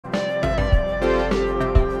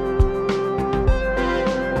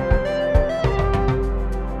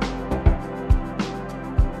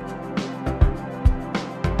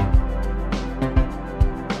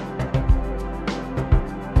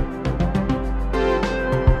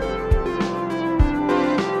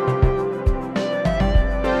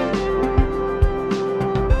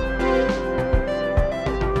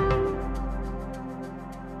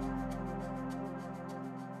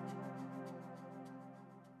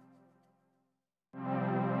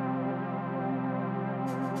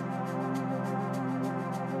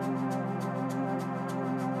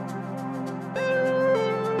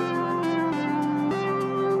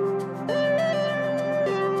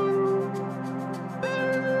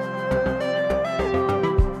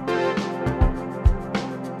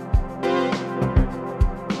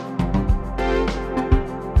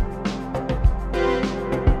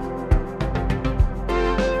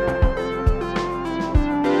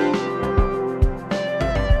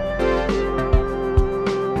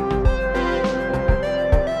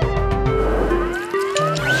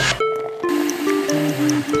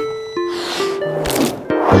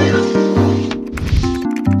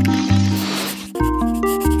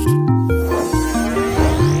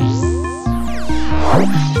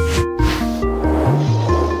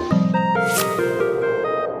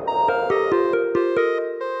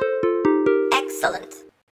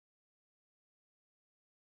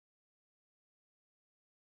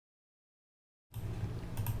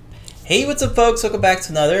Hey, what's up folks? Welcome back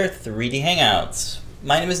to another 3D Hangouts.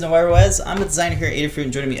 My name is Noir Ruiz. I'm a designer here at Adafruit,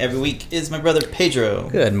 and joining me every week is my brother Pedro.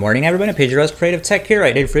 Good morning everybody, Pedro's Creative Tech here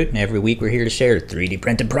at Adafruit, and every week we're here to share 3D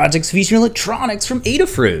printed projects featuring electronics from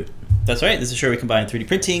Adafruit. That's right, this is where we combine 3D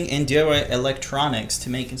printing and DIY electronics to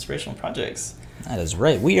make inspirational projects. That is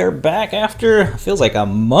right, we are back after, feels like a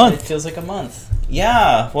month. It feels like a month.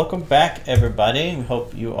 Yeah, welcome back everybody. We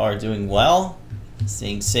hope you are doing well,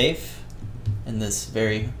 staying safe in this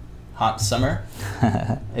very hot summer,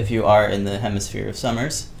 if you are in the hemisphere of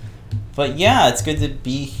summers. But yeah, it's good to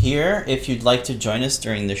be here. If you'd like to join us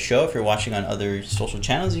during the show, if you're watching on other social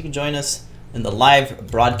channels, you can join us in the live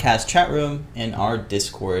broadcast chat room in our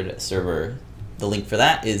Discord server. The link for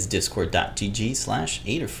that is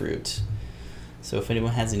discord.gg/Adafruit. So if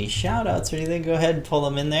anyone has any shout outs or anything, go ahead and pull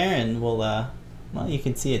them in there, and we'll well, you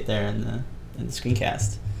can see it there in the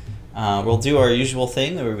screencast. We'll do our usual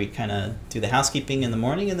thing where we kind of do the housekeeping in the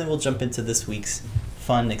morning, and then we'll jump into this week's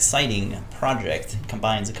fun, exciting project. It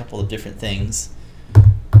combines a couple of different things.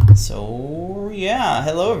 So yeah,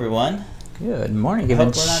 hello everyone. Good morning.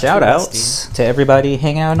 Giving shout outs to everybody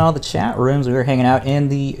hanging out in all the chat rooms. We were hanging out in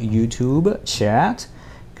the YouTube chat.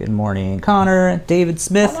 Good morning, Connor, David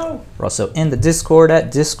Smith. Hello. We're also in the Discord at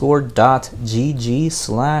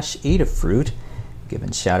discord.gg/Adafruit.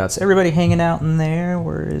 Giving shout outs to everybody hanging out in there.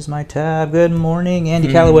 Where is my tab? Good morning, Andy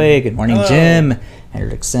Calloway. Good morning, hello. Jim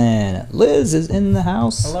Hendrickson. Liz is in the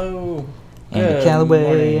house. Hello. Andy Good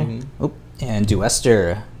Calloway. morning. Oh, and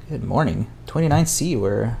Duester. Good morning. 29C,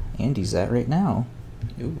 where Andy's at right now.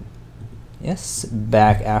 Ooh. Yes,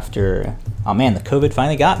 back after, oh man, the COVID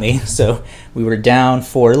finally got me. So we were down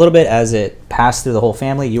for a little bit as it passed through the whole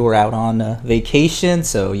family. You were out on vacation,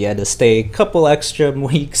 so you had to stay a couple extra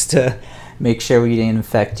weeks to make sure we didn't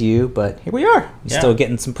infect you. But here we are. We're still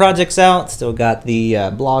getting some projects out, still got the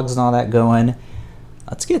blogs and all that going.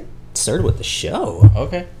 Let's get started with the show.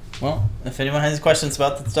 Okay. Well, if anyone has questions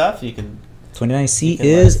about the stuff, you can. 29C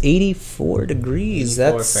is 84 degrees.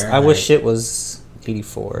 84 That's Fahrenheit. I wish it was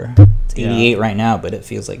 84. It's 88 right now, but it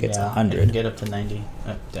feels like it's 100. You can get up to 90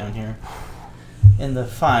 down here in the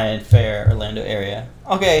fine, fair Orlando area.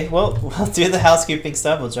 Okay, well, we'll do the housekeeping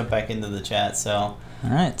stuff. We'll jump back into the chat. So, All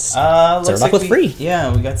right. looks start like off with free.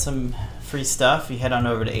 Yeah, we got some free stuff. You head on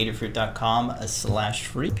over to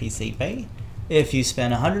adafruit.com/free PC Pay. If you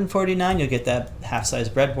spend $149, you'll get that half-size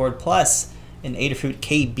breadboard plus an Adafruit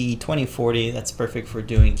KB2040. That's perfect for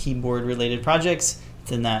doing keyboard-related projects.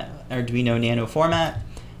 It's in that Arduino Nano format.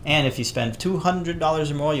 And if you spend $200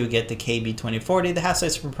 or more, you'll get the KB2040, the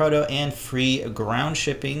half-size Super Proto, and free ground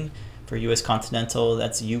shipping for US Continental.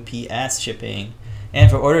 That's UPS shipping. And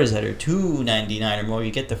for orders that are $299 or more, you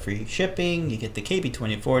get the free shipping, you get the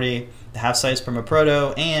KB2040, the half-size Perma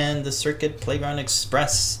Proto, and the Circuit Playground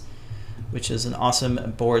Express, which is an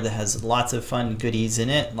awesome board that has lots of fun goodies in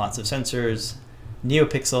it, lots of sensors,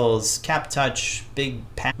 NeoPixels, Cap Touch, big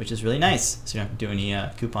pack, which is really nice, so you don't have to do any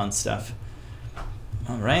coupon stuff.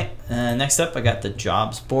 All right, next up I got the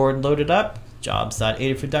jobs board loaded up,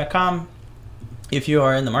 jobs.adafruit.com. If you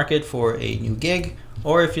are in the market for a new gig,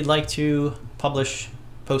 or if you'd like to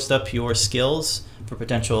post up your skills for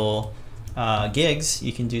potential gigs,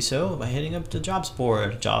 you can do so by hitting up the jobs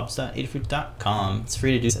board, jobs.adafruit.com. It's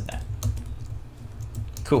free to do that.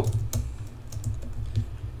 Cool.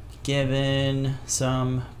 Given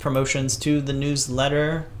some promotions to the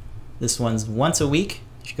newsletter. This one's once a week.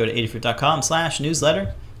 If you go to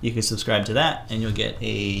adafruit.com/newsletter, you can subscribe to that, and you'll get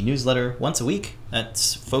a newsletter once a week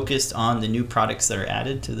that's focused on the new products that are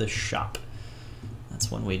added to the shop.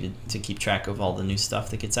 That's one way to keep track of all the new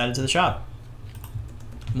stuff that gets added to the shop.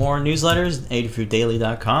 More newsletters.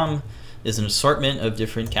 adafruitdaily.com is an assortment of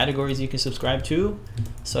different categories you can subscribe to,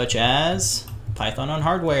 such as Python on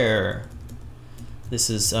hardware. This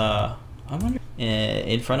is I wonder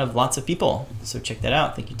in front of lots of people, so check that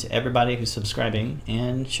out. Thank you to everybody who's subscribing,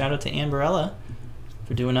 and shout out to Amberella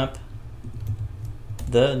for doing up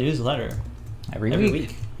the newsletter every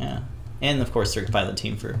week. Yeah, and of course CircuitPython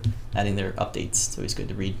team for adding their updates. It's always good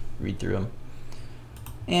to read through them.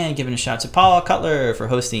 And giving a shout out to Paul Cutler for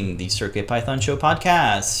hosting the CircuitPython Show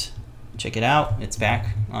podcast. Check it out. It's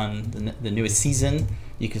back on the newest season.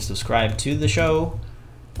 You can subscribe to the show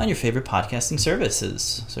on your favorite podcasting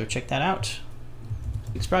services. So check that out.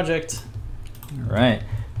 Next project. All right.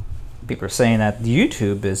 People are saying that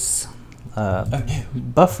YouTube is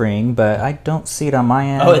buffering, but I don't see it on my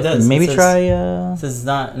end. Oh, it does. Maybe try... It says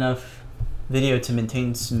not enough video to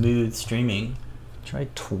maintain smooth streaming. Try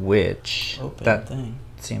Twitch. Open that thing.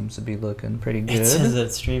 Seems to be looking pretty good. It says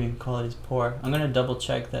that streaming quality is poor. I'm going to double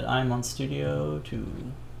check that I'm on Studio 2.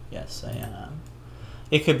 Yes, I am.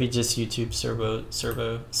 It could be just YouTube servos.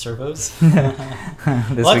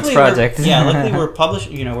 This week's project. Luckily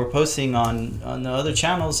we're we're posting on the other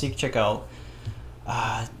channels, so you can check out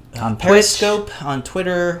on Periscope, Twitch, on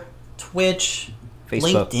Twitter, Twitch,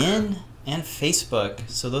 Facebook, LinkedIn, and Facebook.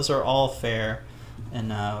 So those are all fair,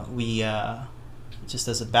 and we just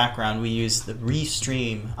as a background, we use the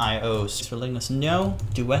Restream IO for letting us know.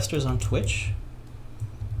 Do Westers on Twitch.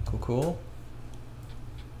 Cool.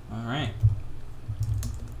 All right.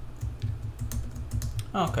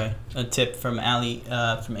 Okay. A tip from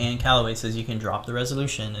from Ann Calloway says you can drop the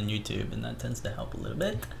resolution in YouTube, and that tends to help a little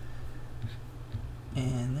bit.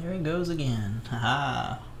 And there it goes again.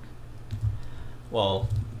 Haha. Well,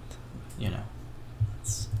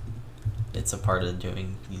 it's a part of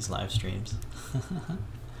doing these live streams.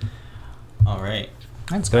 All right.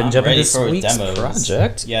 Let's go ahead and jump into this week's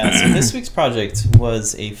project. Yeah, so this week's project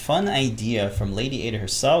was a fun idea from Lady Ada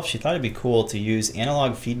herself. She thought it'd be cool to use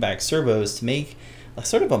analog feedback servos to make a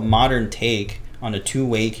sort of a modern take on a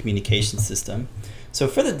two-way communication system. So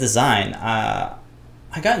for the design, I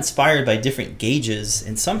got inspired by different gauges,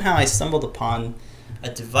 and somehow I stumbled upon a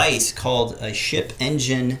device called a ship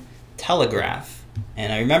engine telegraph.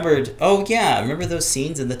 And I remembered, oh yeah, I remember those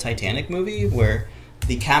scenes in the Titanic movie where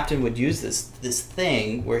the captain would use this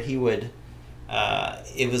thing where he would,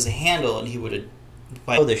 it was a handle, and he would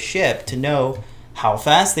follow the ship to know how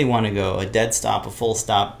fast they want to go, a dead stop, a full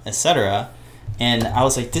stop, etc. And I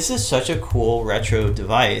was like, this is such a cool retro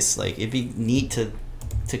device. Like, it'd be neat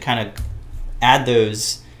to kind of add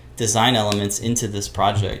those design elements into this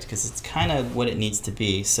project, because it's kind of what it needs to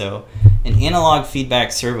be. So an analog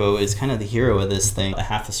feedback servo is kind of the hero of this thing, a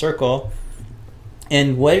half a circle.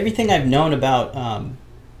 And everything I've known about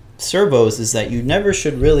servos is that you never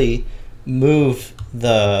should really move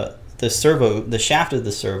the shaft of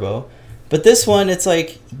the servo. But this one, it's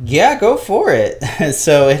like, yeah, go for it.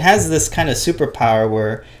 So it has this kind of superpower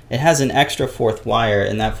where it has an extra fourth wire,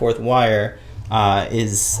 and that fourth wire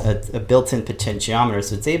is a built-in potentiometer,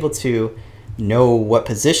 so it's able to know what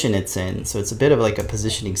position it's in. So it's a bit of like a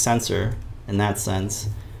positioning sensor in that sense.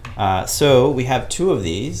 So we have two of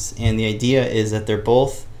these, and the idea is that they're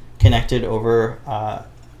both connected over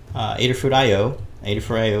Adafruit IO.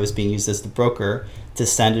 Adafruit IO is being used as the broker to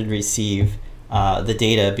send and receive the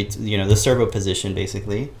data, the servo position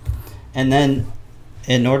basically. And then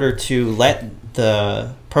in order to let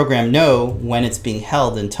the program know when it's being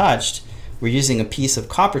held and touched, we're using a piece of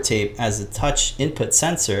copper tape as a touch input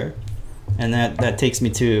sensor. And that takes me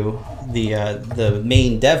to the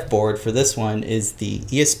main dev board for this one is the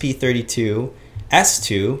ESP32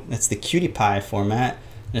 S2. That's the QT Py format,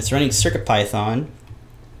 and it's running CircuitPython.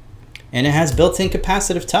 And it has built-in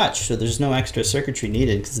capacitive touch, so there's no extra circuitry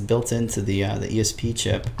needed because it's built into the ESP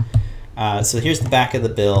chip. So here's the back of the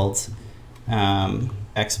build,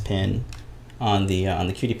 X pin on the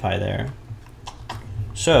QT Py there.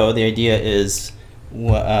 So the idea is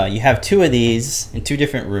you have two of these in two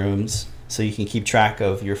different rooms, so you can keep track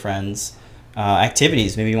of your friends'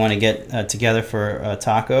 activities. Maybe you want to get together for a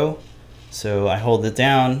taco. So I hold it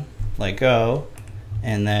down, let go,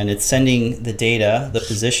 and then it's sending the data, the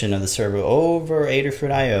position of the servo, over Adafruit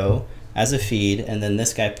IO as a feed, and then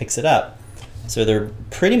this guy picks it up. So they're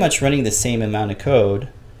pretty much running the same amount of code.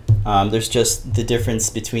 There's just the difference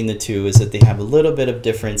between the two is that they have a little bit of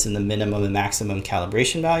difference in the minimum and maximum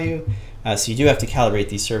calibration value. So you do have to calibrate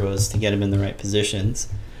these servos to get them in the right positions.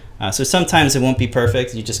 So sometimes it won't be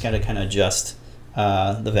perfect. You just got to kind of adjust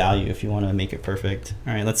the value if you want to make it perfect.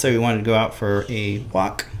 All right, let's say we wanted to go out for a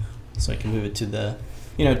walk. So I can move it to the,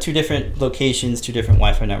 two different locations, two different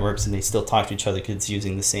Wi-Fi networks, and they still talk to each other because it's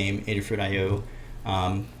using the same Adafruit IO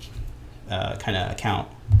kind of account.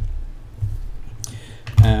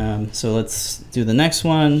 So let's do the next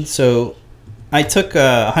one. So I took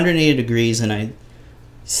 180 degrees and I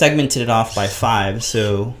segmented it off by 5.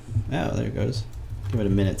 So, oh, there it goes. Give it a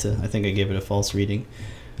minute to, I think I gave it a false reading.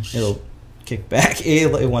 It'll kick back.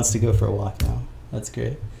 It wants to go for a walk now. That's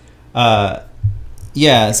great.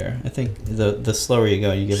 Yeah, I think the slower you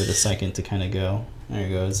go, you give it a second to kind of go. There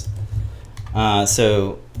it goes.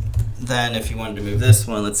 So then if you wanted to move this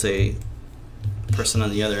one, let's say the person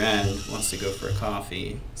on the other end wants to go for a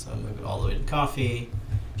coffee. So I'll move it all the way to coffee.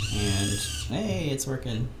 And hey, it's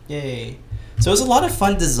working. Yay. So it was a lot of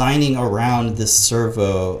fun designing around this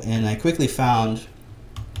servo, and I quickly found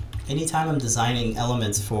anytime I'm designing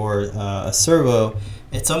elements for a servo,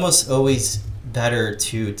 it's almost always better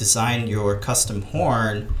to design your custom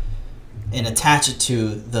horn and attach it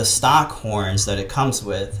to the stock horns that it comes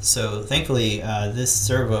with. So thankfully this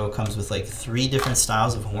servo comes with like 3 different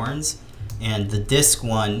styles of horns, and the disc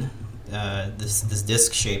one this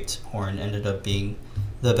disc-shaped horn ended up being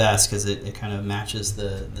the best because it kind of matches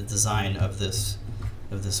the design of this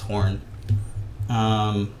horn.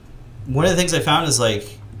 One of the things I found is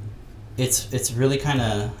like it's really kind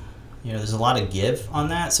of, you know, there's a lot of give on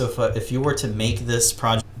that. So if you were to make this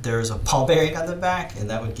project, there's a ball bearing on the back, and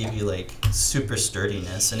that would give you like super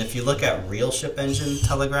sturdiness. And if you look at real ship engine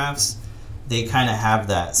telegraphs, they kind of have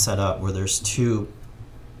that set up where there's two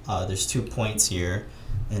points here,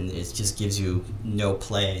 and it just gives you no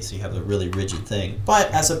play, so you have a really rigid thing. But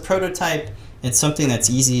as a prototype, it's something that's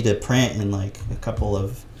easy to print in like a couple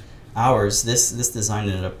of hours. This design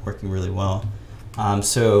ended up working really well.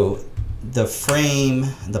 So the frame,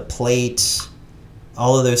 the plate,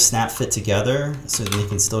 all of those snap fit together so they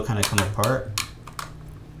can still kind of come apart.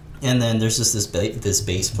 And then there's just this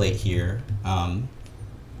base plate here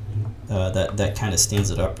that kind of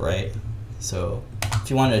stands it upright. So if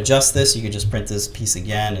you want to adjust this, you could just print this piece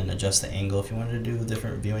again and adjust the angle if you wanted to do a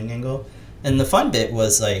different viewing angle. And the fun bit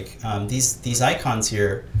was like these icons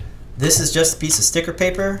here. This is just a piece of sticker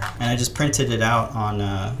paper, and I just printed it out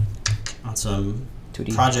on some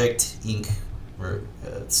 2D project ink or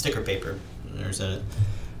sticker paper. There's a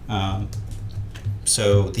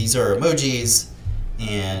so these are emojis,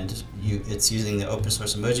 and it's using the open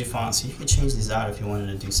source emoji font, so you can change these out if you wanted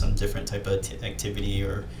to do some different type of activity,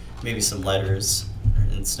 or maybe some letters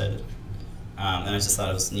instead. And I just thought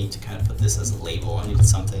it was neat to kind of put this as a label. I needed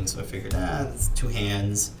something, so I figured, it's two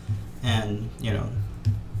hands, and you know,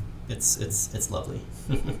 it's lovely.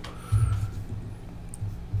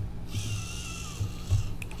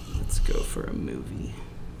 Let's go for a movie.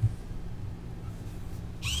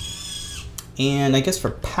 And I guess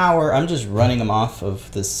for power, I'm just running them off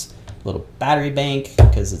of this little battery bank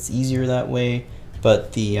because it's easier that way.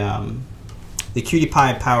 But the QT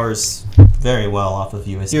Py powers very well off of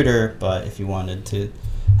USB computer, but if you wanted to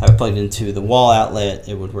have it plugged into the wall outlet,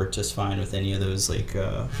 it would work just fine with any of those like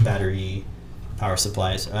battery power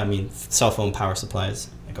supplies. I mean, cell phone power supplies,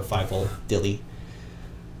 like a 5-volt dilly.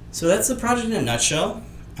 So that's the project in a nutshell.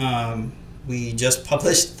 We just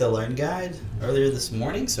published the Learn Guide earlier this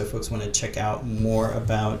morning, so if folks want to check out more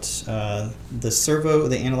about the servo,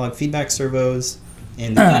 the analog feedback servos,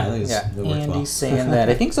 and Andy's saying that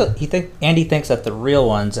I think so. Andy thinks that the real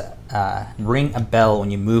ones ring a bell when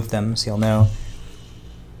you move them, so you'll know.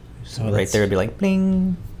 So right there, it'd be like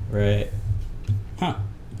bling. Right. Huh.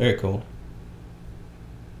 Very cool.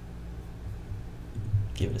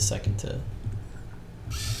 Give it a second to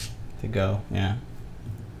go. Yeah.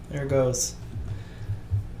 There it goes.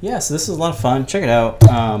 Yeah, so this is a lot of fun. Check it out.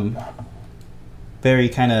 Very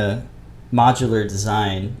kind of modular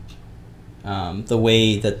design. The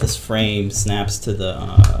way that this frame snaps to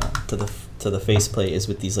the faceplate is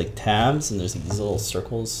with these like tabs, and there's these little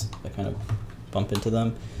circles that kind of bump into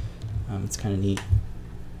them. It's kind of neat.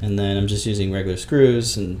 And then I'm just using regular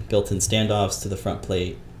screws and built-in standoffs to the front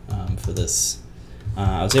plate for this.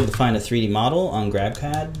 I was able to find a 3D model on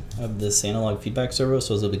GrabCAD of this analog feedback servo,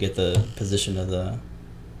 so I was able to get the position of the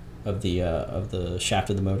shaft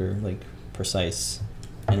of the motor like precise,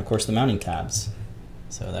 and of course the mounting tabs.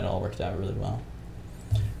 So that all worked out really well.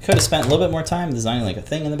 Could have spent a little bit more time designing like a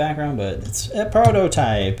thing in the background, but it's a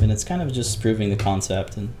prototype and it's kind of just proving the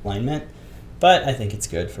concept and alignment. But I think it's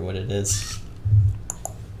good for what it is.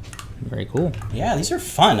 Very cool. Yeah, these are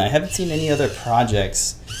fun. I haven't seen any other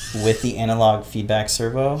projects with the analog feedback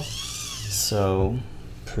servo, so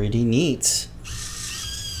pretty neat.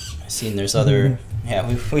 I've seen there's other. Yeah,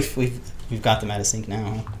 we've got them out of sync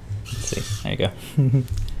now. Let's see. There you go.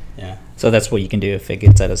 Yeah. So that's what you can do if it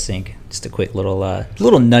gets out of sync. Just a quick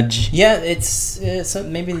little nudge. Yeah, it's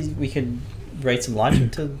maybe we could write some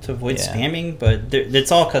logic to avoid spamming, but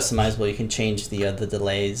it's all customizable. You can change the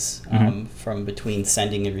delays from between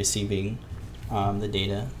sending and receiving the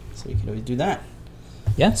data, so you can always do that.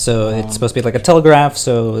 Yeah, so it's supposed to be like a telegraph,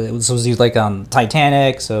 so it was supposed to use like on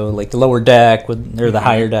Titanic, so like the lower deck would, or the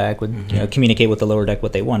higher deck would you know, communicate with the lower deck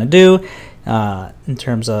what they want to do. In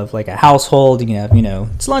terms of like a household, you can have, you know,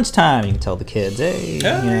 it's lunchtime, you can tell the kids, hey.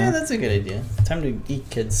 Oh, yeah, that's a good idea. Time to eat,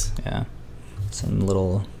 kids. Yeah, some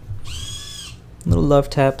little love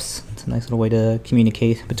taps. It's a nice little way to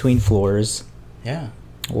communicate between floors. Yeah.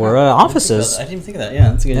 Or offices. I didn't even think of that. Yeah,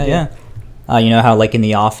 that's a good idea. Yeah. You know how like in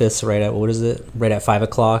the office, right at, what is it? Right at 5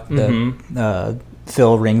 o'clock,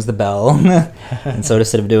 Phil rings the bell. And so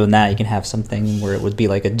instead of doing that, you can have something where it would be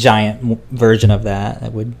like a giant version of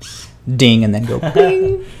that would ding and then go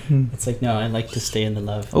bing. It's like, no, I like to stay in the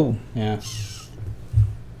love. Oh. Yeah.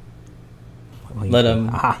 Let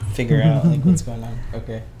them figure out like what's going on.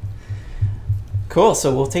 Okay. Cool.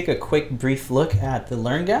 So we'll take a quick brief look at the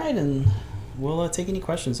Learn Guide and we'll take any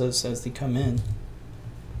questions as they come in.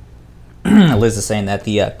 Liz is saying that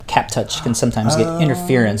the cap touch can sometimes get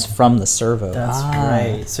interference from the servo. That's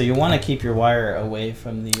right. So you want to keep your wire away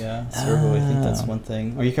from the servo. I think that's one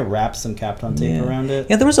thing. Or you could wrap some Kapton tape around it.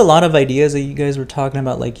 Yeah, there was a lot of ideas that you guys were talking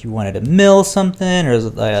about, like you wanted to mill something, or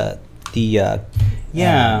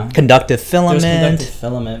conductive filament. There's conductive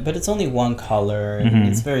filament, but it's only one color, and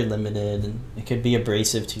it's very limited, and it could be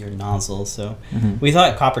abrasive to your nozzle. So we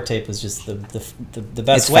thought copper tape was just the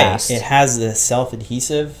best way. Fast. It has the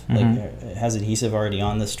self-adhesive, like it has adhesive already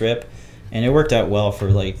on the strip, and it worked out well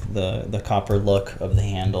for like the copper look of the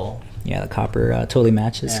handle. Yeah, the copper totally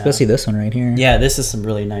matches, especially this one right here. Yeah, this is some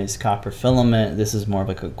really nice copper filament. This is more of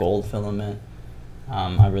like a gold filament.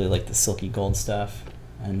 I really like the silky gold stuff.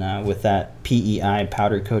 And with that PEI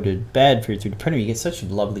powder-coated bed for your 3D printer, you get such a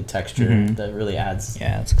lovely texture that really adds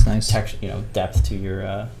it's nice texture, depth to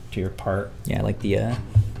your part. Yeah, like the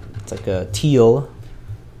it's like a teal.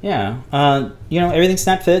 Yeah, everything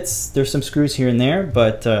snap fits. There's some screws here and there,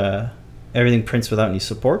 but everything prints without any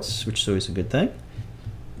supports, which is always a good thing.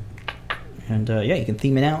 And you can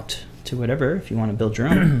theme it out to whatever if you want to build your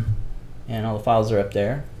own. And all the files are up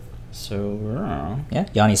there. So yeah,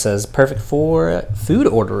 Yanni says perfect for food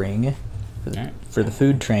ordering, for the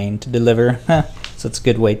food train to deliver. So it's a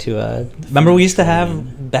good way to remember we used to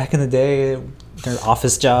have back in the day their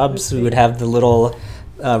office jobs. We would have the little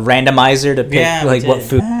randomizer to pick what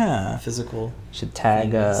food. Physical. Should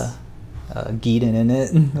tag Geeden in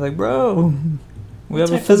it. Like, bro, we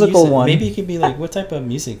have a physical one. Maybe it could be like, what type of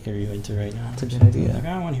music are you into right now? That's a good idea. Like,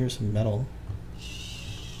 I want to hear some metal.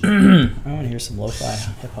 I want to hear some lo-fi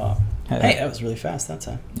hip-hop. Hey, that was really fast that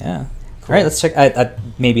time. Yeah. Cool. All right, let's check.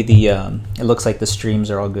 Maybe the it looks like the streams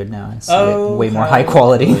are all good now. It's way more high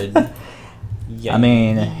quality. I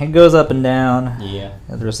mean, it goes up and down. Yeah.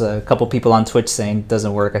 There's a couple people on Twitch saying it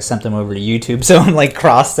doesn't work. I sent them over to YouTube, so I'm like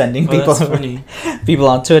cross-sending people. That's funny. People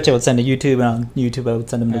on Twitch, I would send to YouTube, and on YouTube, I would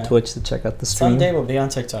send them to Twitch to check out the stream. Someday we'll be on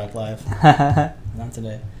TikTok live. Not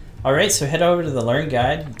today. All right, so head over to the Learn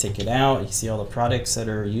Guide, take it out. You can see all the products that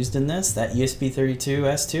are used in this. That ESP32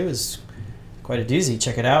 S2 is quite a doozy.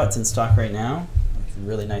 Check it out. It's in stock right now.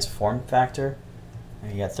 Really nice form factor.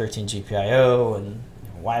 And you got 13 GPIO and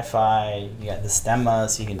Wi-Fi. You got the stemma,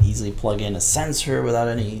 so you can easily plug in a sensor without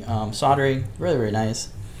any soldering. Really, really nice.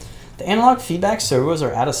 The analog feedback servos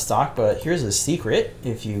are out of stock, but here's a secret.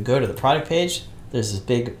 If you go to the product page, there's this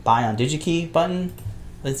big Buy on DigiKey button.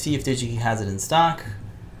 Let's see if DigiKey has it in stock.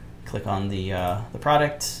 Click on the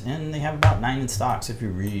product, and they have about 9 in stock. So if you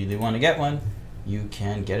really want to get one, you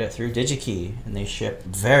can get it through DigiKey, and they ship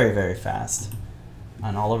very, very fast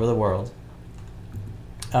and all over the world.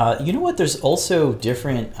 You know what? There's also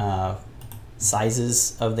different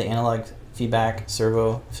sizes of the analog feedback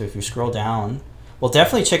servo. So if you scroll down, well,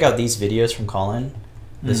 definitely check out these videos from Colin.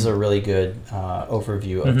 This is a really good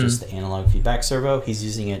overview of just the analog feedback servo. He's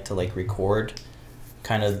using it to like record.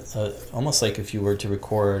 Kind of almost like if you were to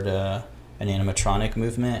record an animatronic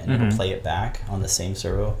movement and it'll play it back on the same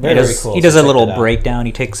servo. Very cool. He does a little breakdown.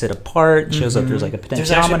 He takes it apart, shows up there's like a potentiometer.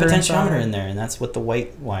 There's actually a potentiometer in there, and that's what the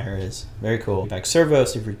white wire is. Very cool. Feedback servo.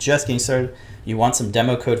 So if you're just getting started, you want some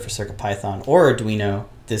demo code for CircuitPython or Arduino,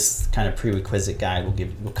 this kind of prerequisite guide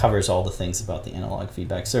covers all the things about the analog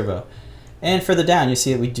feedback servo. And further down, you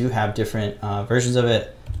see that we do have different versions of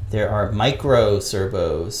it. There are micro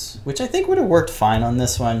servos, which I think would have worked fine on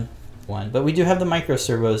this one. But we do have the micro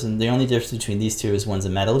servos, and the only difference between these two is one's a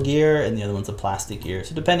metal gear and the other one's a plastic gear.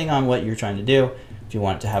 So depending on what you're trying to do, if you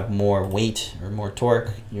want it to have more weight or more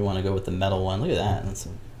torque, you want to go with the metal one. Look at that. That's a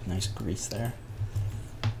nice grease there.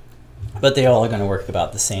 But they all are going to work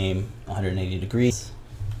about the same, 180 degrees.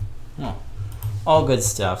 Oh, all good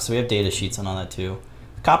stuff. So we have data sheets on all that too.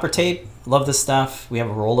 Copper tape. Love this stuff. We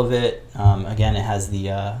have a roll of it. Again, it has the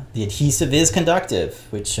adhesive is conductive,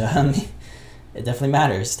 which it definitely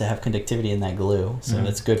matters to have conductivity in that glue. So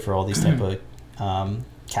that's good for all these type of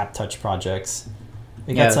cap touch projects.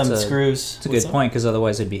 We got some screws. It's a good point because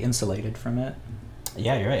otherwise it'd be insulated from it.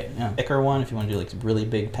 Yeah, you're right. Yeah, thicker one if you want to do like really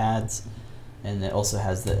big pads, and it also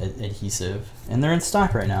has the adhesive. And they're in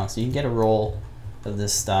stock right now, so you can get a roll of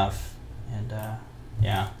this stuff. And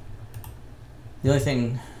yeah, the only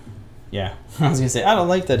thing. Yeah, I was gonna say I don't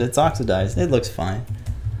like that it's oxidized. It looks fine.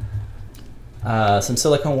 Some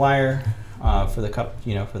silicone wire for the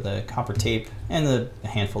for the copper tape, and a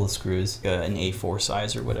handful of screws, an A4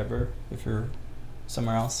 size or whatever if you're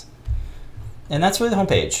somewhere else. And that's really the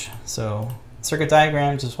homepage. So circuit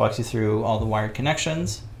diagram just walks you through all the wired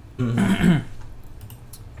connections.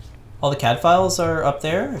 All the CAD files are up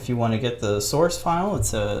there. If you want to get the source file, it's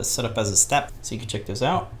set up as a step, so you can check those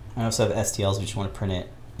out. I also have STLs if you want to print it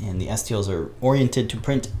and the STLs are oriented to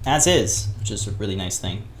print as is, which is a really nice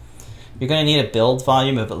thing. You're going to need a build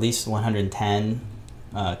volume of at least 110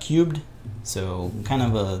 cubed, so kind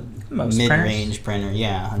of a mid-range printer.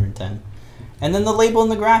 Yeah, 110. And then the label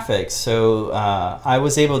and the graphics. So I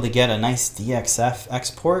was able to get a nice DXF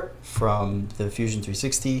export from the Fusion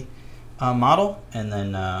 360 model, and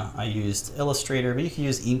then I used Illustrator, but you can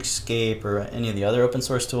use Inkscape or any of the other open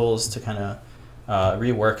source tools to kind of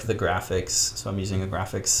rework the graphics. So I'm using a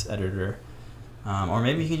graphics editor, or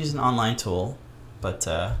maybe you could use an online tool. But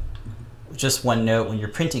just one note, when you're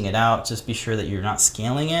printing it out, just be sure that you're not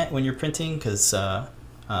scaling it when you're printing, because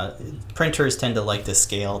printers tend to like to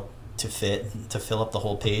scale to fill up the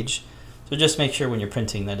whole page. So just make sure when you're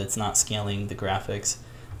printing that it's not scaling the graphics.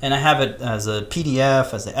 And I have it as a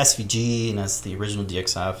PDF, as a SVG, and as the original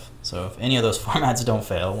DXF. So if any of those formats don't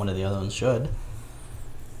fail, one of the other ones should.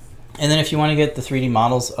 And then if you want to get the 3D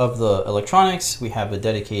models of the electronics, we have a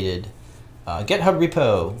dedicated GitHub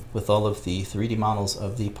repo with all of the 3D models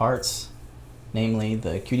of the parts, namely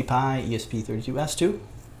the QT Py ESP32 S2.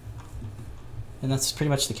 And that's pretty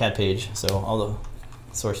much the CAD page, so all the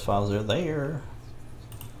source files are there.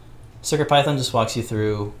 CircuitPython just walks you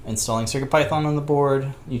through installing CircuitPython on the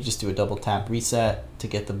board. You just do a double tap reset to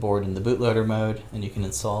get the board in the bootloader mode, and you can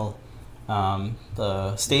install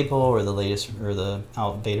the stable or the latest or the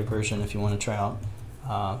out beta version if you want to try out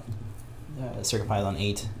CircuitPython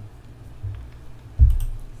 8.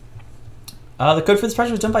 The code for this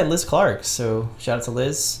project was done by Liz Clark, so shout out to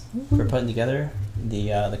Liz for putting together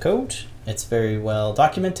the code. It's very well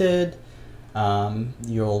documented.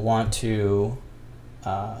 You'll want to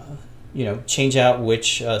change out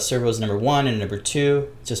which servo is number 1 and number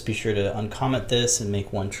 2. Just be sure to uncomment this and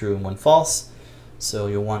make one true and one false. So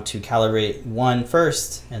you'll want to calibrate one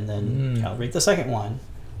first and then calibrate the second one.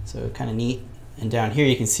 So kind of neat. And down here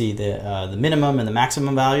you can see the minimum and the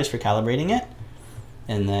maximum values for calibrating it.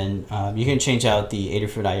 And then you can change out the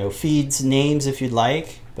Adafruit IO feeds names if you'd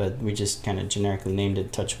like, but we just kind of generically named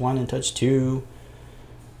it touch 1 and touch 2.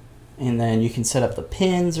 And then you can set up the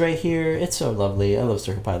pins right here. It's so lovely. I love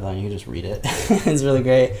CircuitPython. You can just read it. It's really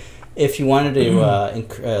great. If you wanted to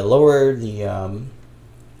lower the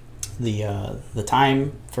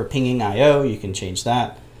time for pinging I/O, you can change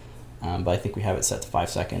that. But I think we have it set to 5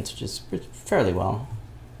 seconds, which is fairly well.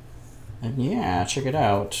 And yeah, check it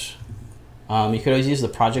out. You could always use the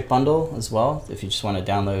project bundle as well if you just want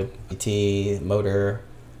to download QT, motor,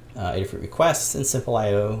 Adafruit requests, and simple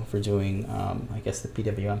I/O for doing, I guess, the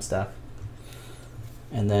PWM stuff.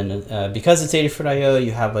 And then because it's Adafruit I/O,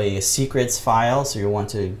 you have a secrets file, so you'll want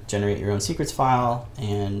to generate your own secrets file.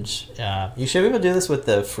 And you should be able to do this with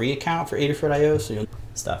the free account for Adafruit I/O, so you'll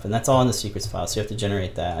stuff. And that's all in the secrets file, so you have to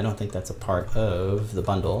generate that. I don't think that's a part of the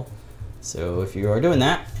bundle. So if you are doing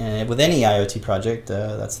that, and with any IoT project,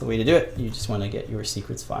 that's the way to do it. You just want to get your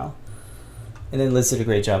secrets file. And then Liz did a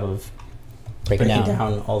great job of breaking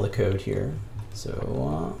down all the code here,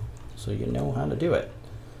 so you know how to do it.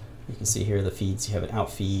 You can see here the feeds. You have an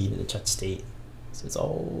out feed and a touch state, so it's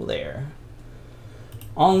all there.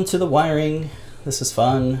 On to the wiring. This is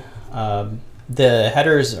fun. The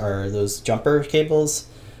headers are those jumper cables.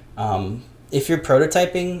 If you're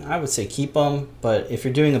prototyping, I would say keep them, but if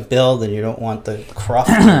you're doing a build and you don't want the cruft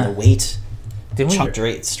and the weight, chunk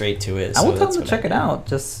straight to it. I will tell them to check it out.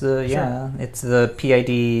 Just yeah, it's the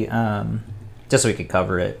PID. Just so we could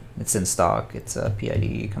cover it. It's in stock. It's a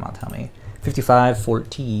PID. Come on, tell me.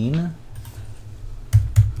 5514.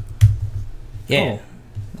 Yeah, oh,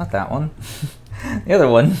 not that one. The other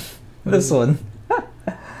one. This one.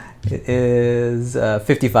 It is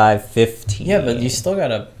 5515. Yeah, but you still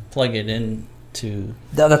gotta plug it in to.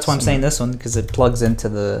 That's why I'm saying this one, because it plugs into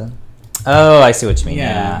the. Oh, I see what you mean.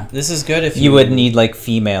 Yeah, this is good if you would need like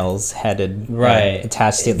females headed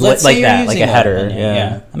attached to like that, like a header.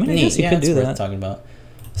 Yeah. I mean, I guess you could do that. Talking about.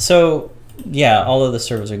 So yeah, all of the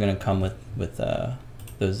servos are going to come with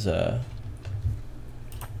those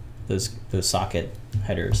socket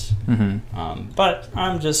headers. But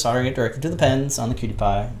I'm just soldering it directly to the pins on the QT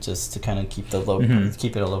Py just to kind of keep the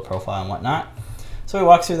keep it a low profile and whatnot. So we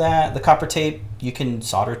walk through that. The copper tape, you can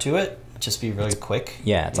solder to it. Just be really quick.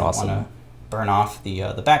 Yeah, it's awesome. You don't want to burn off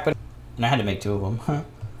the back, but and I had to make 2 of them,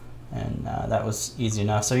 and that was easy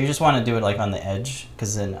enough. So you just want to do it like on the edge,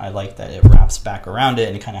 because then I like that it wraps back around it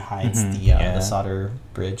and it kind of hides the solder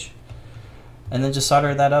bridge. And then just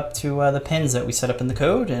solder that up to the pins that we set up in the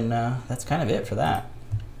code, and that's kind of it for that.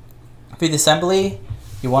 For the assembly,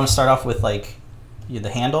 you want to start off with like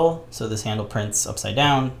the handle. So this handle prints upside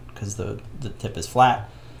down because the tip is flat,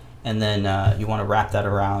 and then you want to wrap that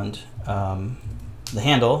around the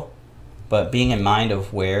handle but being in mind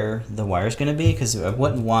of where the wire is going to be, because I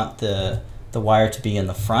wouldn't want the wire to be in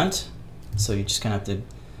the front. So you just kind of have to.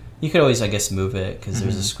 You could always, I guess, move it because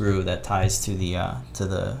there's a screw that ties to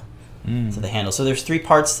the handle. So there's 3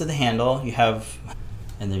 parts to the handle. You have,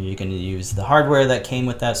 and then you're going to use the hardware that came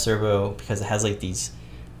with that servo, because it has like these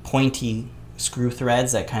pointy screw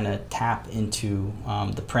threads that kind of tap into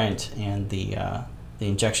the print and the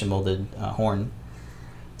injection molded horn.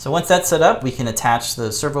 So once that's set up, we can attach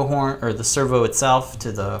the servo horn, or the servo itself,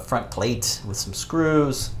 to the front plate with some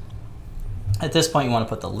screws. At this point, you want to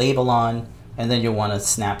put the label on, and then you'll want to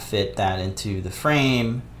snap fit that into the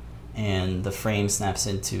frame, and the frame snaps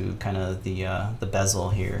into kind of the bezel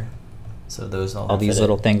here. So those all these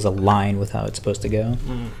little things align with how it's supposed to go.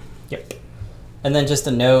 Yep. And then just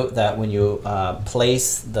a note that when you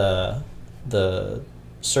place the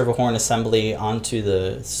servo horn assembly onto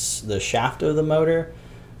the shaft of the motor,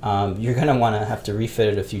 you're going to want to have to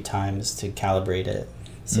refit it a few times to calibrate it.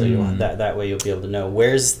 So that way you'll be able to know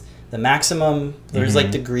where's the maximum. There's like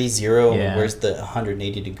degree 0, where's the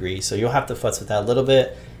 180 degree. So you'll have to futz with that a little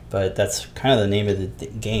bit, but that's kind of the name of the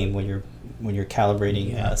game when you're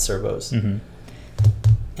calibrating servos.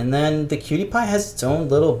 And then the QT Py has its own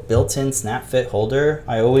little built-in snap fit holder.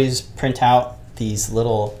 I always print out these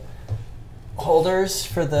little holders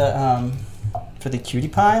for the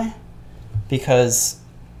QT Py, because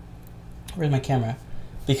where's my camera?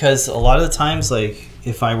 Because a lot of the times, like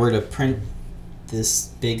if I were to print this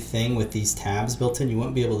big thing with these tabs built in, you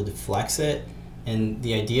won't be able to flex it. And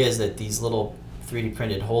the idea is that these little 3D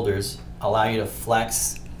printed holders allow you to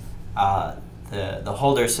flex the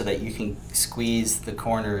holder so that you can squeeze the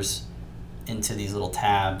corners into these little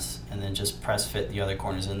tabs and then just press fit the other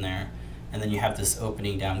corners in there. And then you have this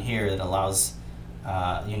opening down here that allows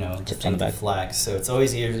the thing to flex. So it's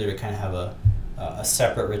always easier to kind of have a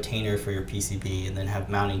separate retainer for your PCB and then have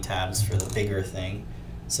mounting tabs for the bigger thing.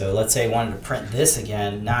 So let's say I wanted to print this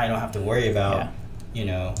again. Now I don't have to worry about,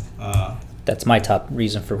 that's my top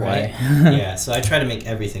reason for why. Yeah, so I try to make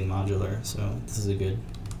everything modular. So this is a good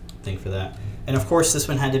thing for that. And of course, this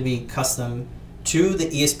one had to be custom to the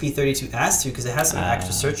ESP32 S2 because it has some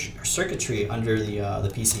extra circuitry under the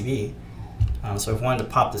PCB. So if I wanted to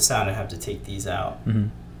pop this out, I'd have to take these out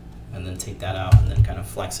and then take that out and then kind of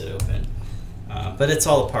flex it open. But it's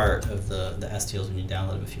all a part of the STLs when you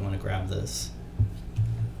download it if you want to grab this.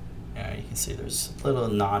 You can see there's a little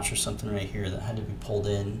notch or something right here that had to be pulled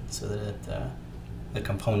in so that the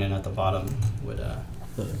component at the bottom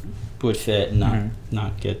would fit and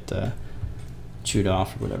not get chewed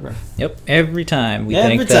off or whatever. Yep, every time we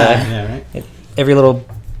think that every little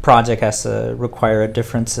project has to require a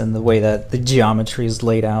difference in the way that the geometry is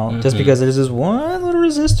laid out. Just because there's this one little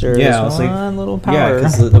resistor, one little power. Yeah,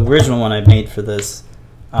 because the original one I made for this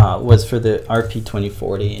was for the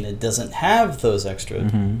RP2040, and it doesn't have those extra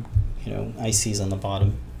ICs on the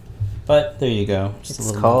bottom. But there you go. Just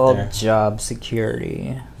it's called job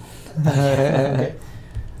security. Okay.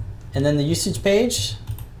 And then the usage page,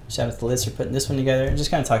 shout out to Liz for putting this one together. It just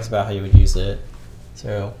kind of talks about how you would use it.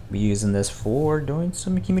 So we're using this for doing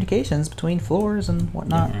some communications between floors and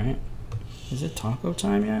whatnot. Yeah, right. Is it taco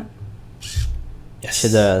time yet? Yes.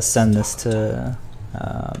 Should send this to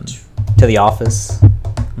the office.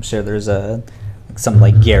 I'm sure there's something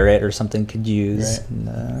like Garrett or something could use. Right.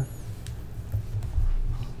 And,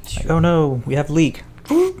 like, oh no, we have leak.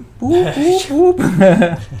 Whoop, whoop, whoop,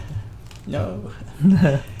 whoop. No.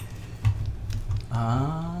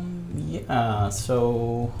 Yeah,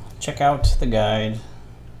 so check out the guide.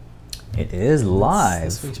 It is live.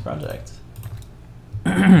 This week's project.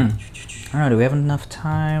 I don't know, do we have enough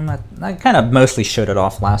time? I kind of mostly showed it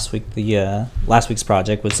off last week. The last week's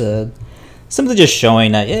project was simply just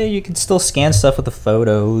showing that you can still scan stuff with the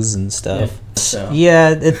photos and stuff.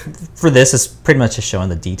 Yeah, for this it's pretty much just showing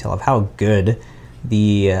the detail of how good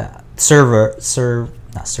the servos,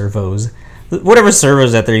 whatever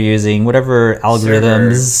servers that they're using, whatever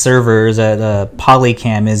algorithms, servers that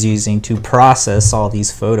Polycam is using to process all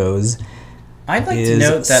these photos. I'd like to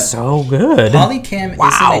note that so good. Polycam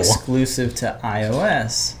isn't exclusive to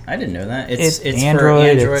iOS. I didn't know that. It's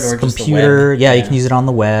Android, for Android it's or computer. Just the web. Yeah, you can use it on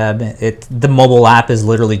the web. The mobile app is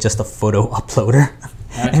literally just a photo uploader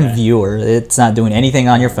and viewer. It's not doing anything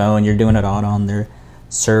on your phone. You're doing it all on their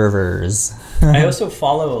servers. I also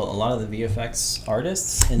follow a lot of the VFX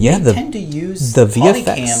artists, and they tend to use the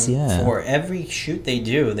Polycam for every shoot they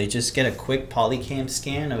do. They just get a quick Polycam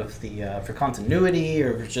scan of the for continuity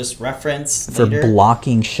or just reference for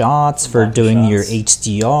blocking shots, for doing your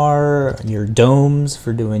HDR, your domes,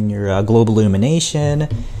 for doing your global illumination.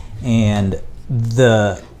 And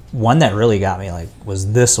the one that really got me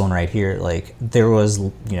was this one right here. There was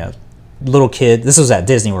little kid. This was at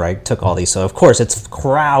Disney where I took all these, so of course it's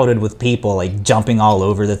crowded with people like jumping all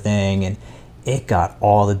over the thing, and it got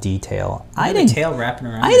all the detail. I didn't tail wrapping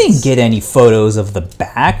around. I didn't get any photos of the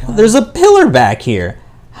back. What? There's a pillar back here.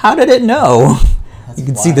 How did it know? You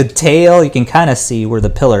can see the tail. You can kind of see where the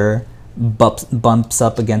pillar bumps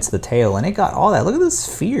up against the tail, and it got all that. Look at this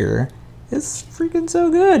sphere. It's freaking so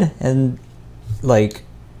good. And like,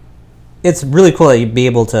 it's really cool that you'd be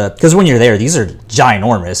able to, because when you're there, these are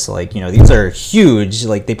ginormous. Like, you know, these are huge.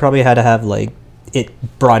 Like, they probably had to have like it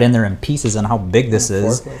brought in there in pieces on how big this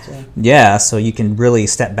is. Yeah, so you can really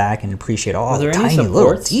step back and appreciate all the tiny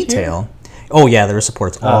little detail. Here? Oh yeah, there were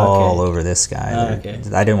supports all over this guy.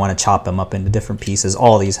 I didn't want to chop them up into different pieces.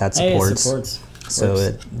 All these had supports. So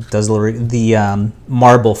it does the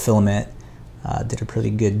marble filament did a pretty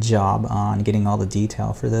good job on getting all the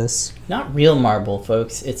detail for this. Not real marble,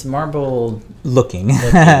 folks. It's marble looking.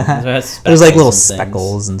 There's like little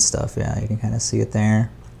speckles and stuff. Yeah, you can kind of see it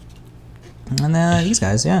there. And then these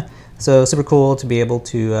guys, yeah. So super cool to be able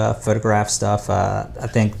to photograph stuff. I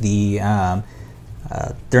think the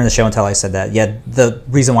during the show and tell I said that, yeah, the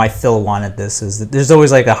reason why Phil wanted this is that there's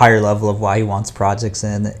always like a higher level of why he wants projects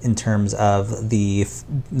in terms of the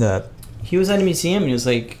he was at a museum and he was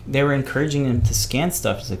like, they were encouraging him to scan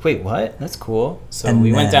stuff. He's like, wait, what? That's cool. So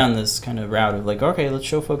we went down this kind of route of like, okay, let's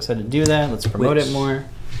show folks how to do that. Let's promote it more.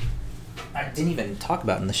 I didn't even talk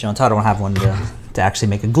about it in the show and tell. I don't have one to actually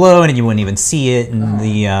make it glow, and you wouldn't even see it in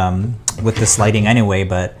the with this lighting anyway,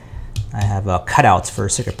 but I have cutouts for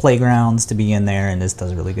Circuit Playgrounds to be in there, and this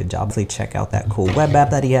does a really good job. Please check out that cool web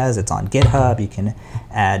app that he has. It's on GitHub. You can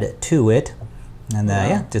add to it. And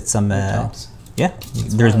yeah, did some yeah,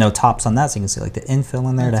 there's no tops on that, so you can see like the infill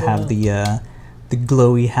in there to have the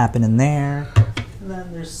glowy happen in there. And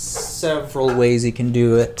then there's several ways you can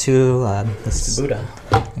do it too. This Buddha,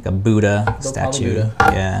 like a Buddha statue. Buddha.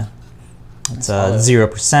 Yeah, it's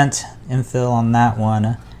 0% infill on that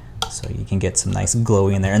one, so you can get some nice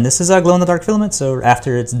glowy in there. And this is a glow in the dark filament, so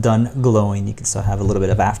after it's done glowing, you can still have a little bit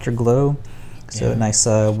of afterglow. So a nice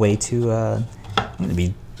way to. I'm gonna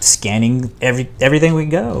be scanning everything we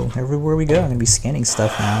go, everywhere we go. I'm gonna be scanning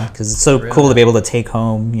stuff now because it's so cool to be able to take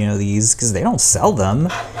home, you know, these, because they don't sell them,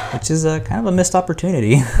 which is kind of a missed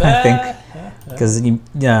opportunity. I think because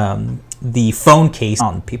the phone case,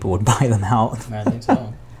 people would buy them out. I think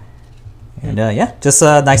so. And yeah, just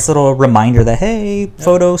a nice little reminder that hey,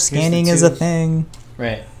 photo scanning is a thing.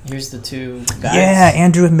 Right. Here's the two guys. Yeah,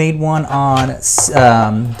 Andrew made one on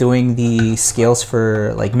doing the scales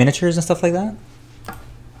for like miniatures and stuff like that.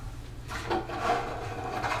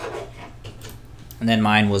 And then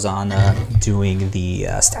mine was on doing the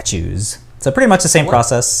statues. So pretty much the same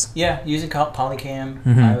process. Yeah, using Polycam,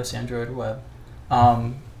 iOS, Android, or web.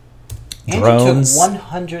 Drones. Took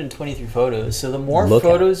 123 photos. So the more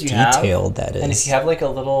photos you have, detailed that is. And if you have like a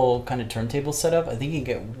little kind of turntable setup, I think you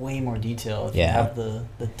get way more detail if you have the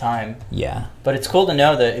time. Yeah. But it's cool to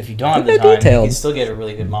know that if you don't have the time, you can still get a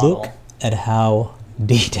really good model. Look at how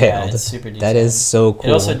detailed. Yeah, it's super detailed. That is so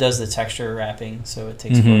cool. It also does the texture wrapping, so it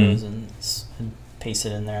takes photos and pastes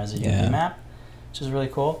it in there as a UV map, which is really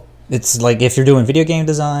cool. It's like if you're doing video game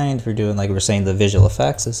design, if you're doing, like we were saying, the visual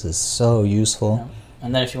effects, this is so useful. Yeah.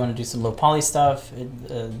 And then if you want to do some low poly stuff,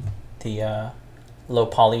 the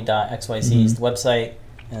lowpoly.xyz is the website,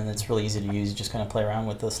 and it's really easy to use. You just kind of play around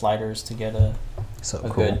with the sliders to get a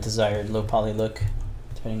good desired low poly look,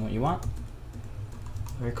 depending on what you want.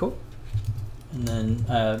 Very cool. And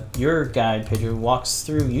then your guide, Pedro, walks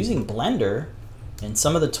through using Blender and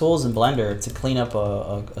some of the tools in Blender to clean up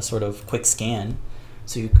a sort of quick scan.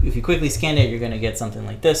 So if you quickly scan it, you're going to get something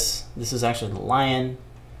like this. This is actually the lion.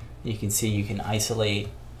 You can see you can isolate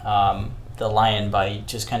the lion by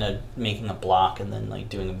just kind of making a block and then like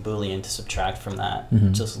doing a Boolean to subtract from that,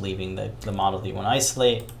 just leaving the model that you want to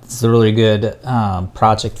isolate. It's a really good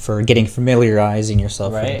project for getting familiarizing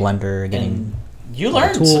yourself with Blender, getting you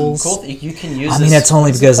learned tools. Some cool you can use. I mean, that's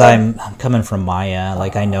only because I'm coming from Maya.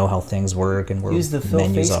 Like I know how things work and where use the fill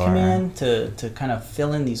face command to kind of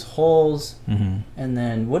fill in these holes, and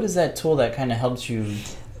then what is that tool that kind of helps you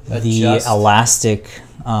adjust? The elastic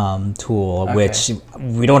tool, which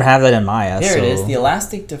we don't have that in Maya. There it is, the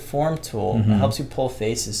elastic deform tool. It helps you pull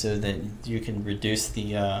faces so that you can reduce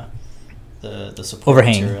the support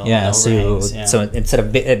overhang. Material. Yeah, so instead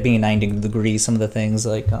of it being 90 degrees, some of the things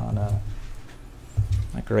like on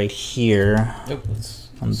like right here. Let's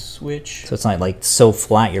switch. So it's not like so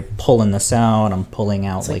flat. You're pulling this out. I'm pulling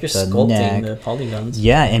out like the neck. The polygons.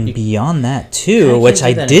 Yeah, and beyond that too, which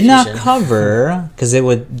I did not cover because that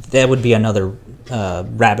would be another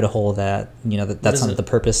rabbit hole that that's not the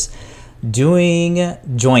purpose. doing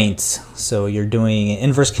joints. So you're doing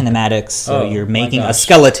inverse kinematics. So you're making a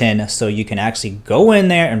skeleton so you can actually go in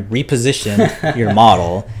there and reposition your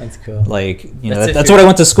model. That's cool. Like, you know, that's what I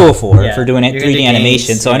went to school for doing it 3D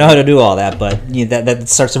animation. So I know how to do all that, but you know, that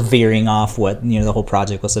starts veering off what, you know, the whole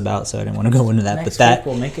project was about. So I didn't want to go into that. Next but that week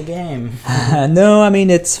we'll make a game. No, I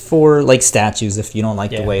mean, it's for like statues. If you don't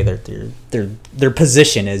like the way their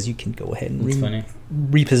position is, you can go ahead and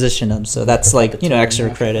reposition them. So that's like, you know,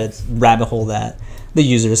 extra credit, rabbit hole that the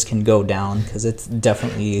users can go down, because it's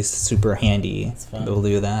definitely super handy to be able to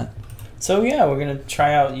do that. So yeah, we're gonna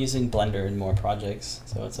try out using Blender in more projects.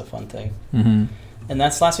 So it's a fun thing. And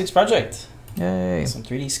that's last week's project. Yay! Some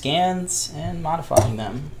 3D scans and modifying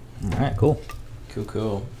them. All right, cool.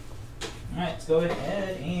 Cool. All right, let's go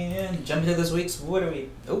ahead and jump into this week's. What are we?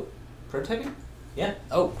 Oh, prototyping? Yeah.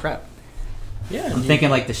 Oh crap. Yeah, I'm thinking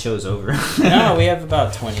like the show's over. No, we have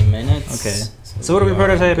about 20 minutes. Okay. So what are we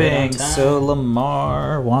prototyping? So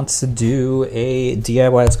Lamar wants to do a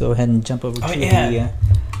DIY. Let's go ahead and jump over to the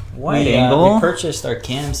wide angle. We purchased our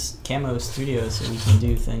Camo Studio, so we can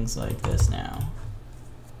do things like this now.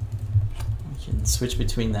 We can switch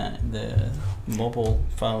between the mobile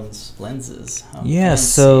phone's lenses. Yeah,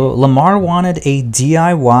 so Lamar wanted a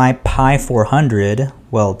DIY Pi 400.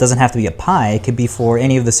 Well, it doesn't have to be a Pi. It could be for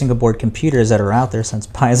any of the single board computers that are out there, since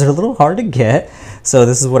Pis are a little hard to get. So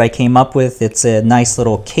this is what I came up with. It's a nice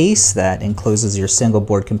little case that encloses your single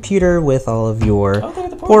board computer with all of your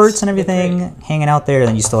ports and everything hanging out there. And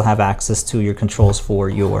then you still have access to your controls for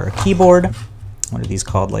your keyboard. What are these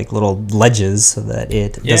called? Like little ledges, so that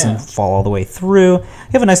it doesn't fall all the way through.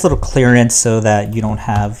 You have a nice little clearance so that you don't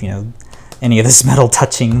have, you know, any of this metal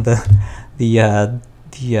touching the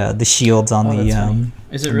shields on the.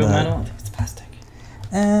 Is it real metal? I think it's plastic.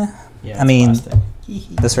 I mean,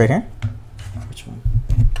 this right here. Which one?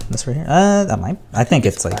 This right here. That might. I think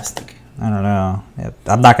it's like plastic. I don't know.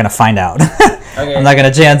 I'm not gonna find out. Okay. I'm not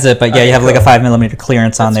gonna chance it, but yeah, you have like a 5mm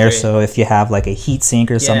clearance on there. Great. So if you have like a heat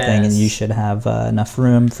sink or something, and you should have enough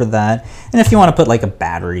room for that. And if you want to put like a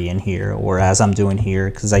battery in here, or as I'm doing here,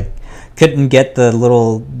 because I couldn't get the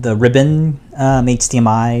ribbon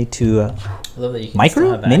HDMI to I love that you can micro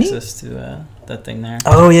still have mini access to that thing there.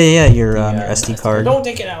 Oh yeah, your SD card. Don't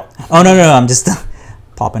take it out. Oh no, I'm just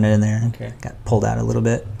popping it in there. Okay. Got pulled out a little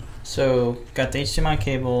bit. So got the HDMI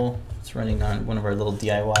cable. It's running on one of our little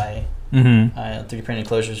DIY 3D printed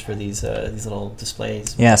enclosures for these little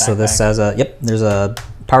displays. Yeah. So this has there's a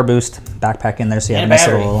power boost backpack in there, so you have a nice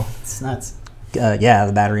little. It's nuts.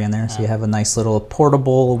 The battery in there, so you have a nice little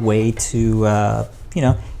portable way to you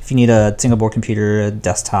know, if you need a single board computer, a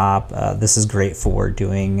desktop, this is great for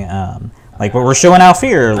doing like what we're showing out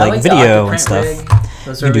here, like video and stuff.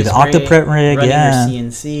 You can do the Octoprint rig, running your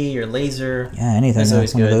CNC, your laser. Yeah, anything.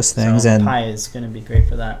 That's one of those things. So and Pi is going to be great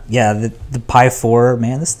for that. Yeah, the Pi 4,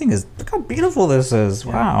 man, this thing is, look how beautiful this is.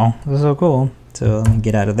 Yeah. Wow, this is so cool. So let me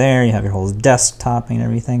get out of there. You have your whole desktop and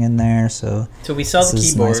everything in there. So we sell the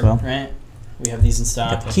keyboard, right? We have these in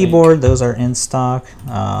stock. The keyboard, those are in stock.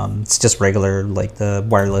 It's just regular, like the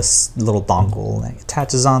wireless little dongle that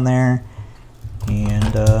attaches on there.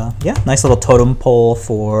 And nice little totem pole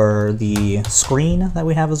for the screen that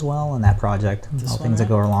we have as well in that project. All things that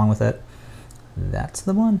go along with it. That's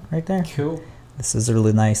the one right there. Cool. This is a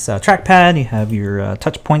really nice trackpad. You have your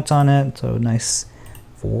touch points on it, so nice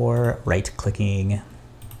for right clicking.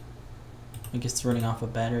 I guess it's running off a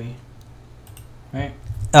battery, right?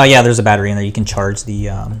 Oh yeah, there's a battery in there. You can charge the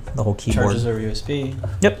whole keyboard. Charges over USB.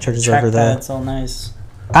 Yep, charges over the. It's all nice.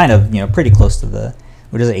 Kind of, you know, pretty close to the.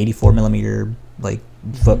 What is it? 84mm like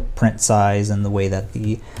footprint size, and the way that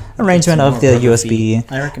the arrangement of the USB.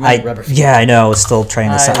 I recommend rubber feet. Yeah, I know. I was still trying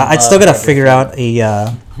this out. I'd still gotta figure out a.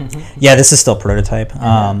 Yeah, this is still prototype.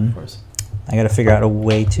 Of course. I gotta figure out a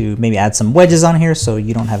way to maybe add some wedges on here so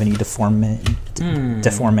you don't have any deforming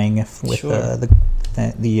with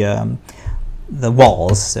the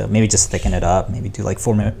walls. So maybe just thicken it up. Maybe do like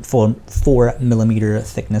 4mm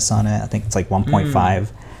thickness on it. I think it's like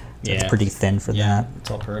 1.5. So it's pretty thin for that.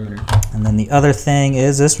 It's all perimeter. And then the other thing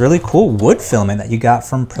is this really cool wood filament that you got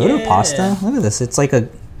from Protopasta. Look at this. It's like a.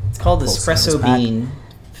 It's called espresso bean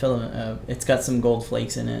filament. It's got some gold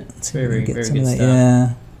flakes in it. It's very good stuff.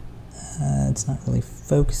 Yeah. It's not really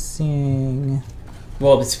focusing.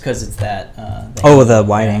 Well, it's because it's that. The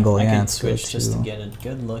wide angle. I can switch just to get a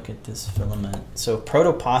good look at this filament. So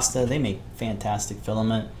Protopasta, they make fantastic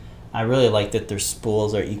filament. I really like that their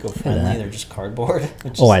spools are eco-friendly. They're just cardboard.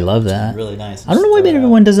 I love that. Really nice. I don't know why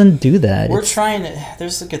everyone doesn't do that. We're trying to.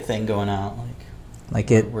 There's a good thing going out.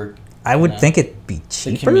 I would think it'd be the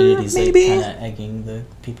cheaper, community's maybe. like, kind of egging the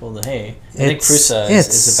people to, hey, I think Prusa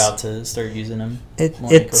is about to start using them.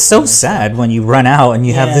 It's so sad when you run out and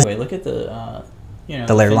you have this. Wait, look at the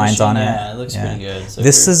the layer lines on it. Yeah, it looks pretty good. So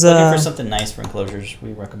this is looking for something nice for enclosures.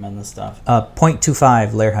 We recommend this stuff.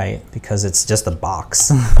 0.25 layer height because it's just a box.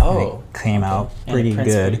 Oh, it came out pretty good.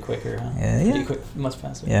 Pretty quicker, huh? Yeah, pretty quick, much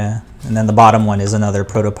faster. Yeah, and then the bottom one is another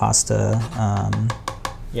protopasta.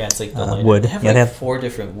 Yeah, it's like the wood. They have they have 4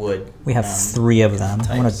 different wood. We have 3 of them.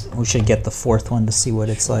 We should get the 4th one to see what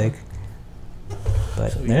it's like.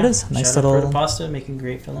 But so, there it is. Nice little protopasta, making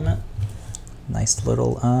great filament. Nice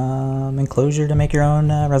little enclosure to make your own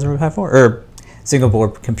Raspberry Pi 4 or single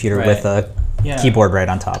board computer with a keyboard right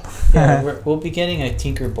on top. Yeah, we'll be getting a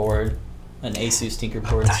Tinker board, an Asus Tinker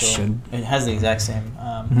board. So it has the exact same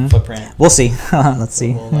footprint. We'll see. Let's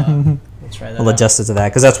see. We'll try that. We'll adjust it to that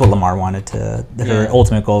because that's what Lamar wanted to. Her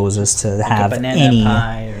ultimate goal was just to have a banana any.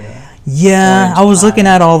 Pie or yeah, I was looking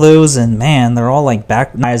at all those, and man, they're all like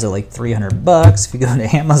back. Knives are like $300. If you go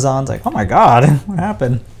to Amazon, it's like, oh my god, what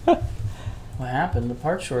happened? What happened? The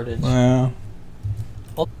part shortage. Yeah.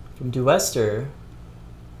 From Duester.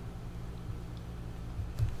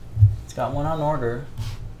 It's got one on order.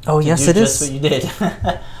 Oh, yes, it is. Just what you did.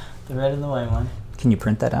 The red and the white one. Can you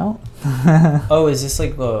print that out? Oh, is this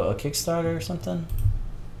like a Kickstarter or something?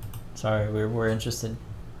 Sorry, we're interested.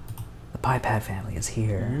 The PiPad family is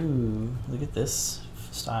here. Ooh, look at this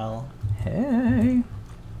style. Hey.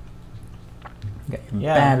 Got your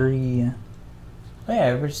battery. Oh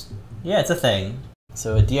yeah, it's a thing.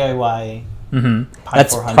 So a DIY.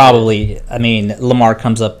 That's 400. probably. I mean, Lamar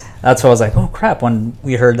comes up. That's why I was like, oh crap! When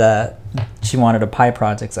we heard that she wanted a Pi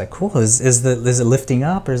project, it's like, cool. Is it lifting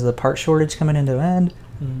up, or is the part shortage coming into end?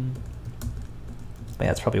 But yeah,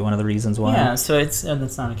 that's probably one of the reasons why. Yeah, so it's not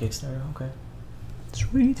a Kickstarter. Okay.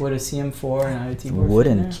 Sweet. Would a CM4 and IoT board?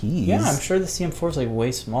 Wooden keys. Yeah, I'm sure the CM4 is like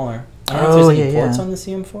way smaller. I don't know if there's any ports on the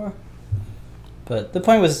CM4. But the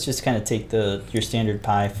point was just kind of take your standard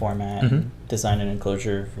Pi format and design an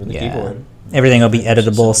enclosure for the keyboard. Everything will be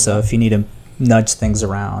editable, so if you need to nudge things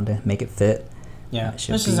around and make it fit. Yeah,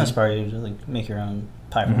 this is inspire you to like make your own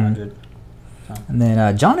Pi 400. So. And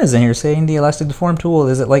then John is in here saying the elastic deform tool,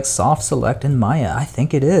 is it like soft select in Maya? I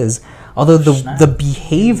think it is. Although the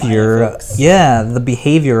behavior, the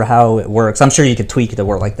behavior, how it works, I'm sure you could tweak it to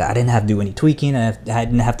work like that. I didn't have to do any tweaking. I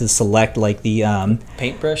didn't have to select like the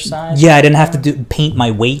paintbrush size. Yeah, I didn't have to paint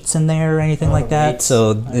my weights in there or anything like that. Weights.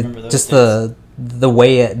 So just the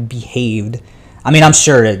way it behaved. I mean, I'm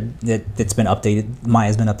sure it's been updated.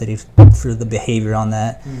 Maya's been updated for the behavior on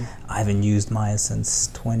that. I haven't used Maya since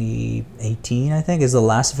 2018. I think is the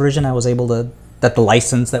last version I was able to. That the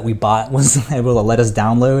license that we bought was able to let us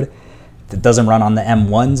download. It doesn't run on the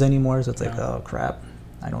M1s anymore, so it's like, oh crap,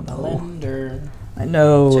 I don't know. Blender. I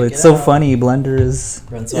know, it's so funny. Blender is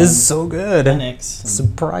so good. Linux.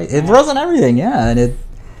 Surprise! It runs on everything, and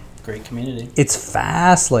great community. It's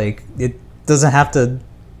fast. Like it doesn't have to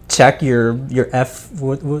check your F.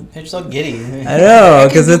 What? You're so giddy. I know,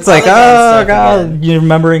 because it's like, oh god, you're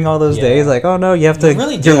remembering all those days. Like, oh no, you have to.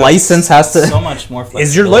 Really your license has to. So much more.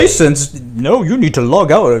 Is your license? No, you need to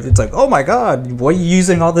log out. It's like, oh my god, why are you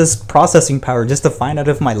using all this processing power just to find out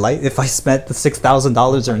if I spent the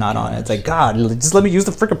 $6,000 or not on it? It's like, God, just let me use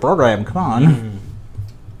the freaking program. Come on.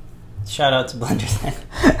 Shout out to Blender.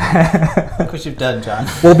 Look what you've done, John.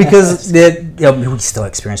 Well, because we still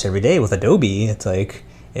experience it every day with Adobe. It's like.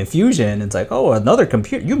 In Fusion, it's like, oh, another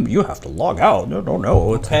computer. You have to log out.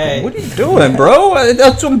 No. It's like, what are you doing, bro?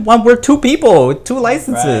 We're 2 people with 2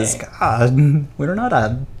 licenses. Right. God, we're not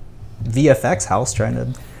a VFX house trying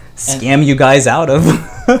to scam you guys out of.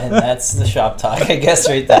 And that's the shop talk, I guess,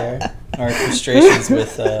 right there. Our frustrations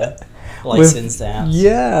with licensed apps.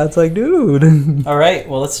 Yeah, it's like, dude. All right,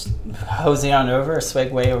 well, let's hosey on over,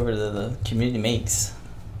 segue over to the community makes,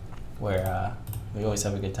 where we always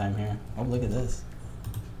have a good time here. Oh, look at this.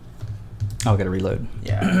 I'll get a reload.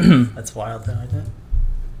 Yeah, that's wild though, isn't it?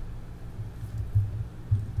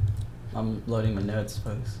 I'm loading my notes,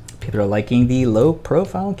 folks. People are liking the low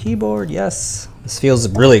profile keyboard. Yes, this feels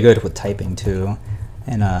really good with typing too,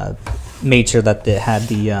 and made sure that it had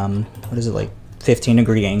the what is it, like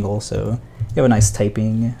 15-degree angle, so you have a nice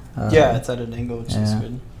typing. Yeah, it's at an angle, which is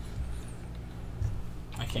good.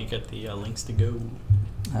 I can't get the links to go.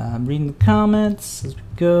 I'm reading the comments as we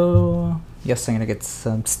go. Yes, I'm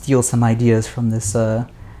gonna steal some ideas from this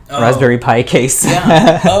Raspberry Pi case.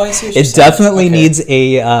 Yeah. Oh, I see what it definitely needs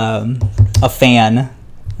a fan.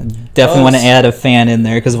 Definitely want to add a fan in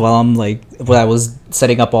there because while I was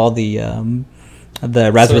setting up all the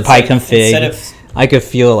Raspberry Pi config, I could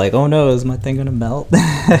feel like, oh no, is my thing gonna melt?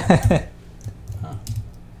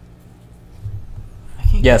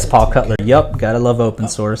 Yes, Paul Cutler. Yep, gotta love open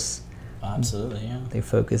source. Absolutely, yeah. They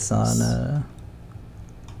focus on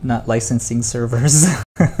not licensing servers.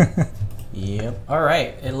 Yep. All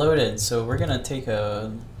right, it loaded. So we're gonna take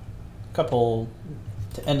a couple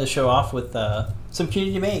to end the show off with some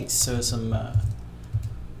community makes. So some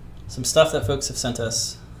stuff that folks have sent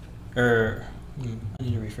us. I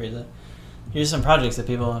need to rephrase it. Here's some projects that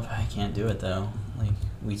people have. I can't do it though. Like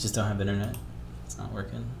we just don't have internet. It's not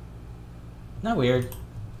working. Not weird.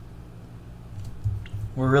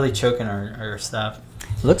 We're really choking our stuff.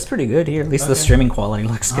 Looks pretty good here. At least the streaming quality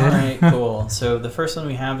looks good. All right, cool. So the first one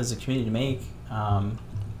we have is a community make,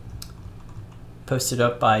 posted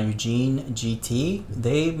up by Eugene GT.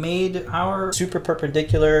 They made our super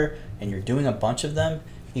perpendicular, and you're doing a bunch of them.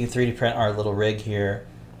 You can 3D print our little rig here.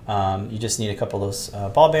 You just need a couple of those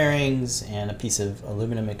ball bearings and a piece of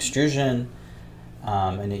aluminum extrusion,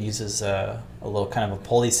 and it uses a little kind of a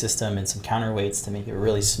pulley system and some counterweights to make it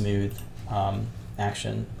really smooth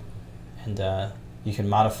action. And you can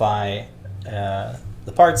modify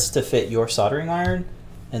the parts to fit your soldering iron,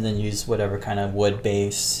 and then use whatever kind of wood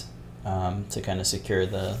base to kind of secure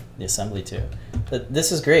the assembly to. But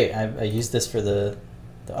this is great. I used this for the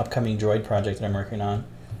upcoming droid project that I'm working on,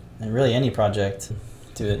 and really any project.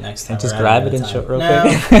 Do it next time. Just grab it and show it real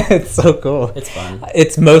quick. It's so cool. It's fun.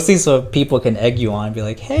 It's mostly so people can egg you on and be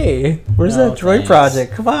like, hey, where's that droid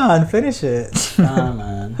project? Come on, finish it. Come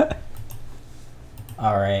on.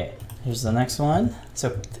 All right. Here's the next one.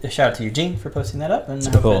 So a shout out to Eugene for posting that up, and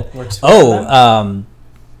I hope it works for them.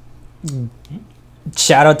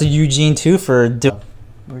 Shout out to Eugene too for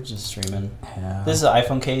we're just streaming. Yeah. This is an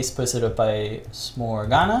iPhone case posted up by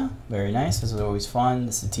Smorgana. Very nice. This is always fun.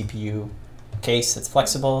 This is a TPU case that's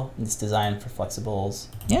flexible. It's designed for flexibles.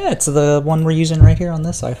 Yeah, it's the one we're using right here on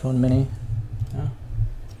this iPhone mini. Yeah.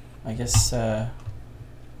 I guess the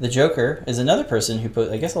Joker is another person who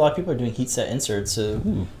put. I guess a lot of people are doing heat set inserts.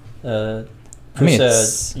 So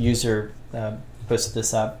Prusa user posted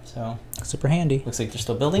this up. So super handy. Looks like they're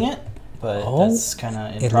still building it, but that's kind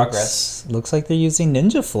of in progress. Looks like they're using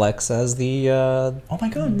Ninja Flex as the oh my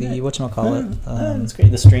god, the whatchamacallit. That's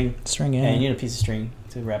great. The string. Yeah. You need a piece of string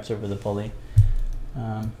to wraps over the pulley.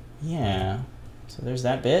 Yeah, so there's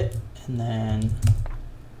that bit, and then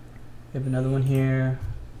we have another one here.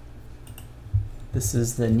 This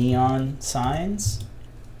is the neon signs.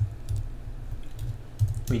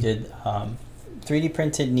 We did 3D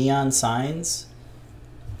printed neon signs,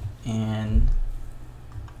 and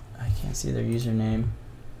I can't see their username.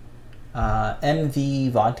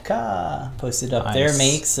 MV Vodka posted up their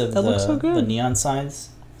makes of the neon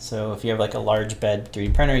signs. So if you have like a large bed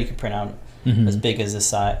 3D printer, you can print out as big as the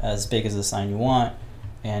sign you want,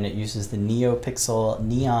 and it uses the NeoPixel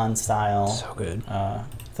neon style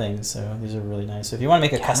things. So these are really nice. So if you want to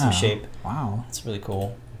make a custom shape, it's really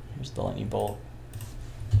cool. Here's the lightning bolt.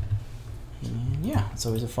 And yeah, it's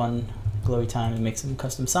always a fun glowy time to make some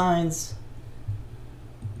custom signs.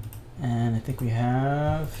 And I think we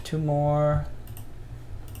have two more.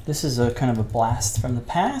 This is a kind of a blast from the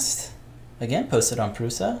past. Again, posted on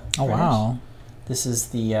Prusa. Oh, wow. This is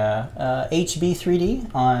the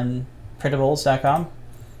HB3D on printables.com.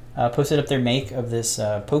 Posted up their make of this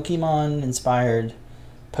Pokemon-inspired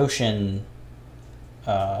potion.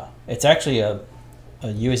 It's actually a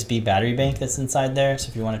USB battery bank that's inside there, so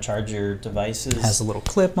if you want to charge your devices. It has a little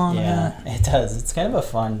clip on it. Yeah, it does. It's kind of a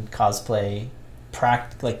fun cosplay,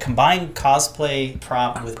 like combined cosplay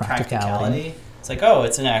prop with practicality. It's like, oh,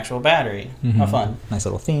 it's an actual battery. How fun. Nice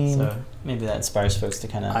little theme. So maybe that inspires folks to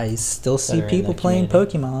kind of... I still see people playing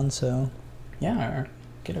Pokemon, so... Yeah, our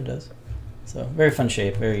kiddo does. So very fun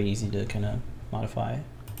shape, very easy to kind of modify.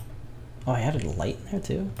 Oh, I added a light in there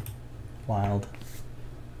too? Wild.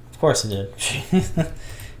 Of course I did.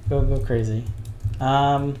 Go crazy.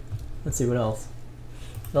 Let's see what else.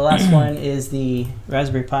 The last one is the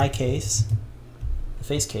Raspberry Pi case, the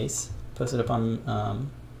face case, posted up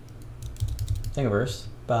on Thingiverse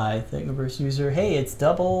by Thingiverse user. Hey, it's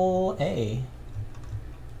double A.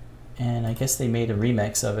 And I guess they made a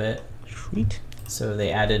remix of it. Sweet. So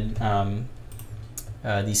they added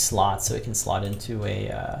these slots so it can slot into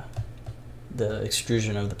the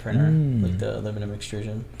extrusion of the printer, like the aluminum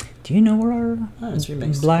extrusion. Do you know where our it's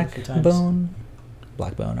remixed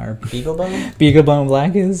Blackbone, our Beaglebone? Beaglebone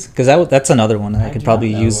Black is? Because that's another one that I could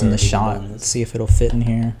probably use in the shot. See if it'll fit in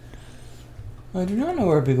here. I do not know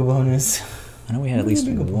where Beaglebone is. I know we had at least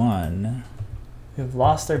one. We've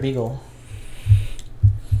lost our Beagle.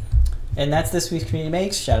 And that's this week's community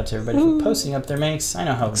makes. Shout out to everybody for posting up their makes. I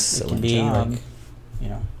know how it can be, like,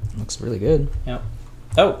 looks really good. Yep.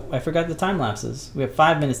 Oh, I forgot the time lapses. We have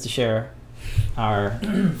 5 minutes to share. our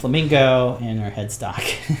Flamingo and our Headstock.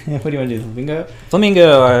 What do you want to do, Flamingo?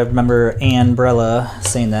 Flamingo. I remember Ann Brella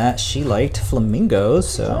saying that she liked flamingos.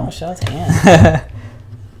 So shout out to Ann.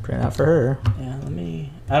 Print out for her. Yeah, let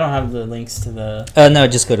me. I don't have the links to the. No,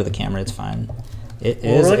 just go to the camera. It's fine. It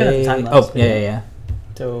is. We're looking at the time lapse. Oh, yeah.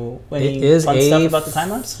 So, it is fun stuff about the time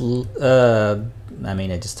lapse? I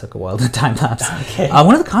mean, it just took a while to time lapse. Okay.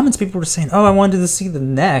 One of the comments, people were saying, "Oh, I wanted to see the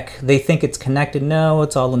neck." They think it's connected. No,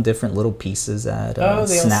 it's all in different little pieces that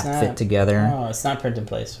snap fit together. Oh, it's not print in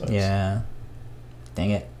place, folks. Yeah.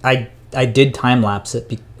 Dang it! I did time lapse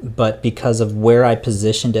it, but because of where I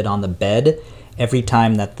positioned it on the bed, every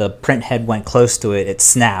time that the print head went close to it, it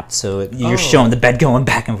snapped. So you're showing the bed going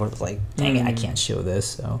back and forth. Like, dang it, I can't show this.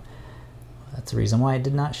 So that's the reason why I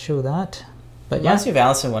did not show that. But Reminds me of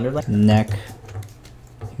Alice in Wonderland. Neck.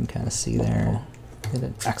 You can kind of see there. Did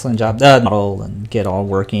an excellent job. Model and get all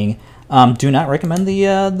working. Do not recommend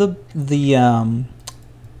the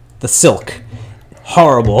silk.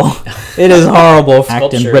 Horrible. It is horrible.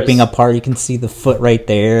 And ripping apart. You can see the foot right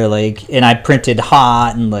there. Like, and I printed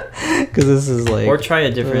hot and like, because this is like. Or try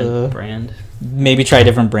a different brand. Maybe try a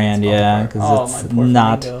different brand. Yeah, because it's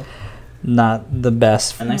not the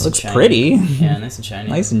best. And nice it looks and pretty. Yeah, nice and shiny.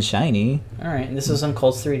 Nice and shiny. All right, and this was on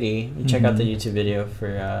Colts 3D. You check out the YouTube video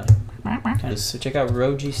for. So check out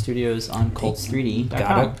Roji Studios on Colts 3D.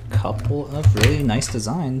 Got a couple of really nice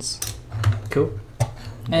designs. Cool.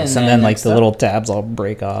 And then like the little tabs all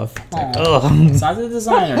break off. It's, like, it's not the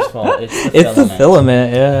designer's fault. It's the filament. The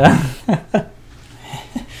filament, yeah.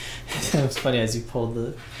 It was funny as you pulled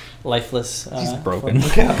the lifeless. She's broken.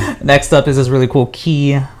 Next up is this really cool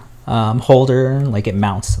key holder. Like it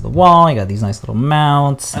mounts to the wall. You got these nice little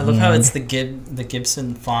mounts. I love how it's the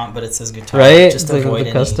Gibson font, but it says guitar. Right? Just to avoid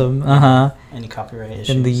the custom. Any copyright issues.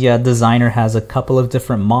 And the designer has a couple of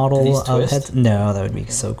different models of heads. No, that would be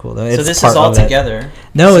so cool though. So this is all together.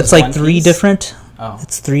 No, it's like three different. Oh,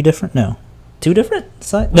 it's three different. No, two different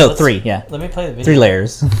sides. No, three. Yeah. Let me play the video. 3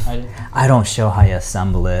 layers. I don't show how you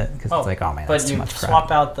assemble it because it's like, oh man, that's too much crap. But you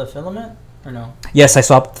swap out the filament or no? Yes, I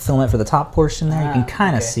swapped the filament for the top portion there. You can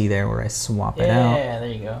kind of see there where I swap it out. Yeah, there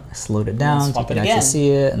you go. I slowed it down so you can actually see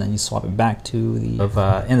it, and then you swap it back to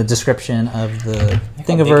the in the description of the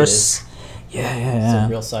Thingiverse. Yeah. It's the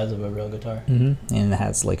real size of a real guitar. And it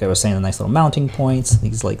has, like I was saying, the nice little mounting points.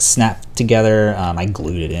 These like snap together. I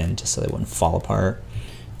glued it in just so they wouldn't fall apart.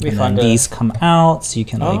 And then these come out, so you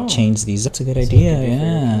can like change these. That's a good idea.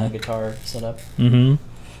 Yeah. Guitar setup. Very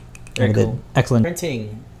cool. Excellent.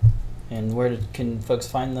 Printing. And where can folks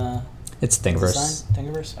find the? It's Thingiverse.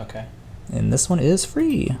 Thingiverse. Okay. And this one is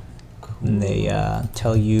free. Cool. And they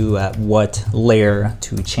tell you at what layer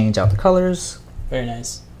to change out the colors. Very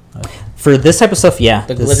nice. For this type of stuff, yeah.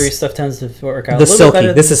 The glittery stuff tends to work out. The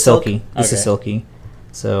silky. This is silky. This is silky.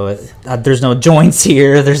 So there's no joints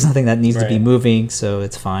here. There's nothing that needs to be moving, so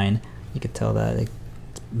it's fine. You could tell that it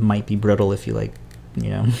might be brittle if you like,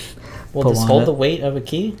 Will this hold the weight of a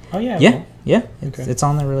key? Oh yeah. Yeah, yeah. It's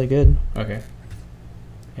on there really good. Okay.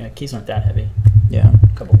 Yeah, keys aren't that heavy. Yeah.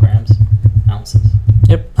 A couple grams, ounces.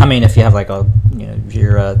 Yep. I mean, if you have like if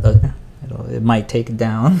you're it might take it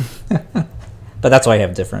down. But that's why I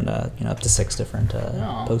have different, up to 6 different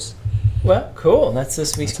posts. Well, cool. That's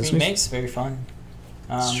this week's remakes. Very fun.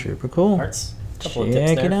 Super cool. Parts. Couple of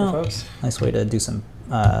tips there for folks. Nice way to do some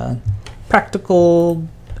practical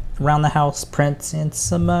around the house prints and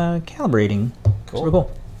some calibrating. Cool. Super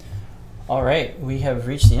cool. All right, we have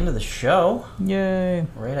reached the end of the show. Yay!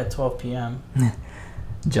 Right at 12 p.m.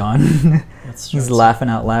 John, he's laughing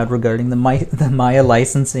out loud regarding the Maya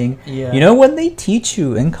licensing. Yeah. You know when they teach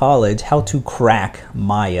you in college how to crack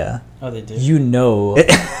Maya? Oh, they do.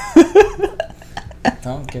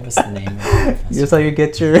 Don't give us the name. Here's how you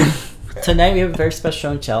get your. Tonight we have a very special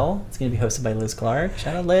show and tell. It's going to be hosted by Liz Clark.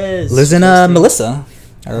 Shout out Liz. Liz and Melissa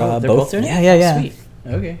are they're both doing it? Yeah. Sweet.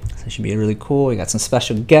 Okay. So it should be really cool. We got some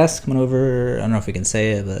special guests coming over. I don't know if we can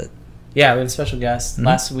say it, but. Yeah, we have a special guest.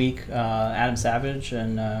 Last week, Adam Savage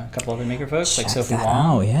and a couple other maker folks, like Sophie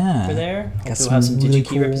Wong, were there. Hopefully we'll have some really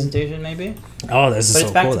DigiKey representation, maybe. Oh, this is so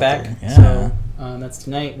cool. But it's back-to-back, so that's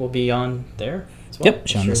tonight. We'll be on there as well. Yep,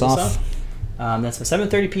 showing this off. That's at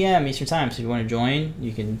 7:30 p.m. Eastern Time, so if you want to join,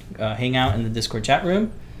 you can hang out in the Discord chat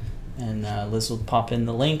room, and Liz will pop in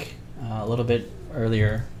the link a little bit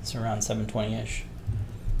earlier. It's around 7:20-ish.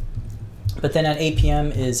 But then at 8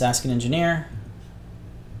 p.m. is Ask an Engineer.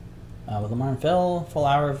 With Lamar and Phil, full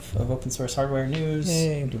hour of open source hardware news,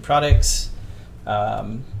 new products,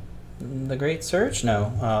 the Great Search,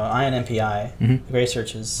 Ion MPI. The Great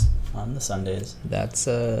Search is on the Sundays. That's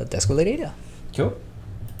Desco Data. Cool.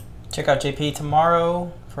 Check out JP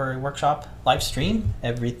tomorrow for a workshop live stream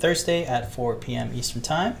every Thursday at 4 p.m. Eastern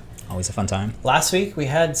Time. Always a fun time. Last week we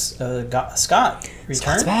had Scott return.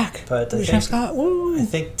 Scott's back. But I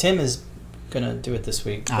think Tim is gonna do it this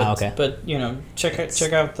week. But, okay. But you know, check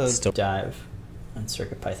out the dive on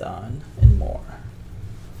CircuitPython and more.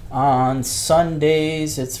 On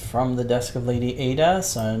Sundays, it's From the Desk of Lady Ada.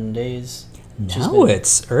 Sundays. No,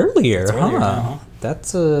 it's earlier, It's earlier huh? now.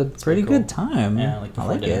 That's a pretty cool. good time. Yeah, like I before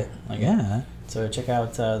like dinner. it. Yeah. So check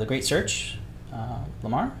out The Great Search,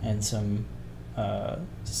 Lamar, and some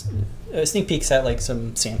sneak peeks at like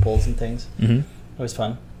some samples and things. Mm-hmm. It was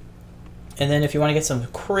fun. And then if you want to get some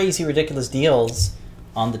crazy, ridiculous deals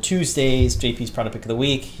on the Tuesdays, JP's Product Pick of the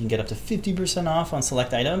Week, you can get up to 50% off on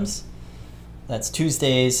select items. That's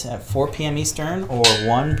Tuesdays at 4 p.m. Eastern or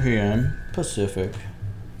 1 p.m. Pacific.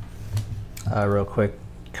 Real quick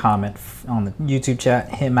comment on the YouTube chat.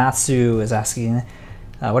 Himatsu is asking,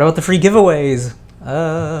 what about the free giveaways?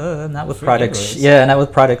 Not with free products. giveaways? Yeah, not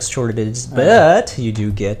with product shortages, but you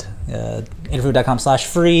do get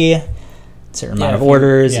adafruit.com/free. Certain amount of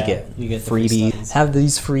orders, you get freebies. Have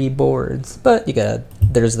these free boards, but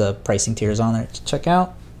there's the pricing tiers on there to check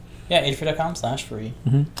out. Yeah, adafruit.com/free.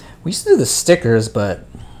 Mm-hmm. We used to do the stickers, but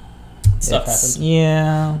Stuff happened.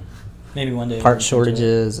 Yeah. Maybe one day. Part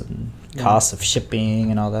shortages and costs of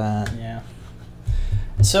shipping and all that. Yeah.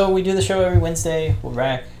 So we do the show every Wednesday. We're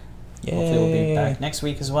back. Yay. Hopefully we'll be back next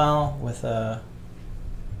week as well with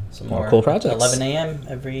some more cool projects. 11 a.m.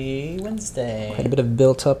 every Wednesday. Quite a bit of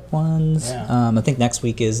built-up ones. Yeah. I think next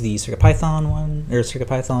week is the CircuitPython one, or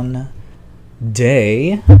CircuitPython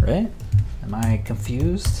day, right? Am I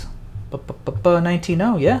confused?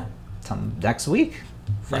 19, yeah. Next week.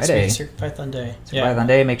 Friday. Next week, CircuitPython Day. CircuitPython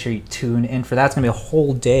Day. Make sure you tune in for that. It's going to be a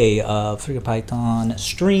whole day of CircuitPython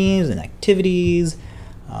streams and activities.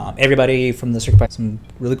 Everybody from the CircuitPython, some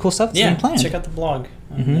really cool stuff that's being planned. Check out the blog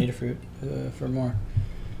on Adafruit for more.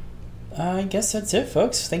 I guess that's it,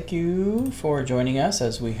 folks. Thank you for joining us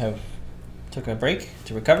as we took a break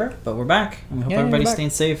to recover, but we're back, and we hope everybody's staying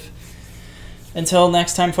safe. Until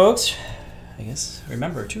next time, folks, I guess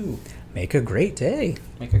remember to make a great day.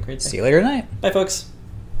 Make a great day. See you later tonight. Bye, folks.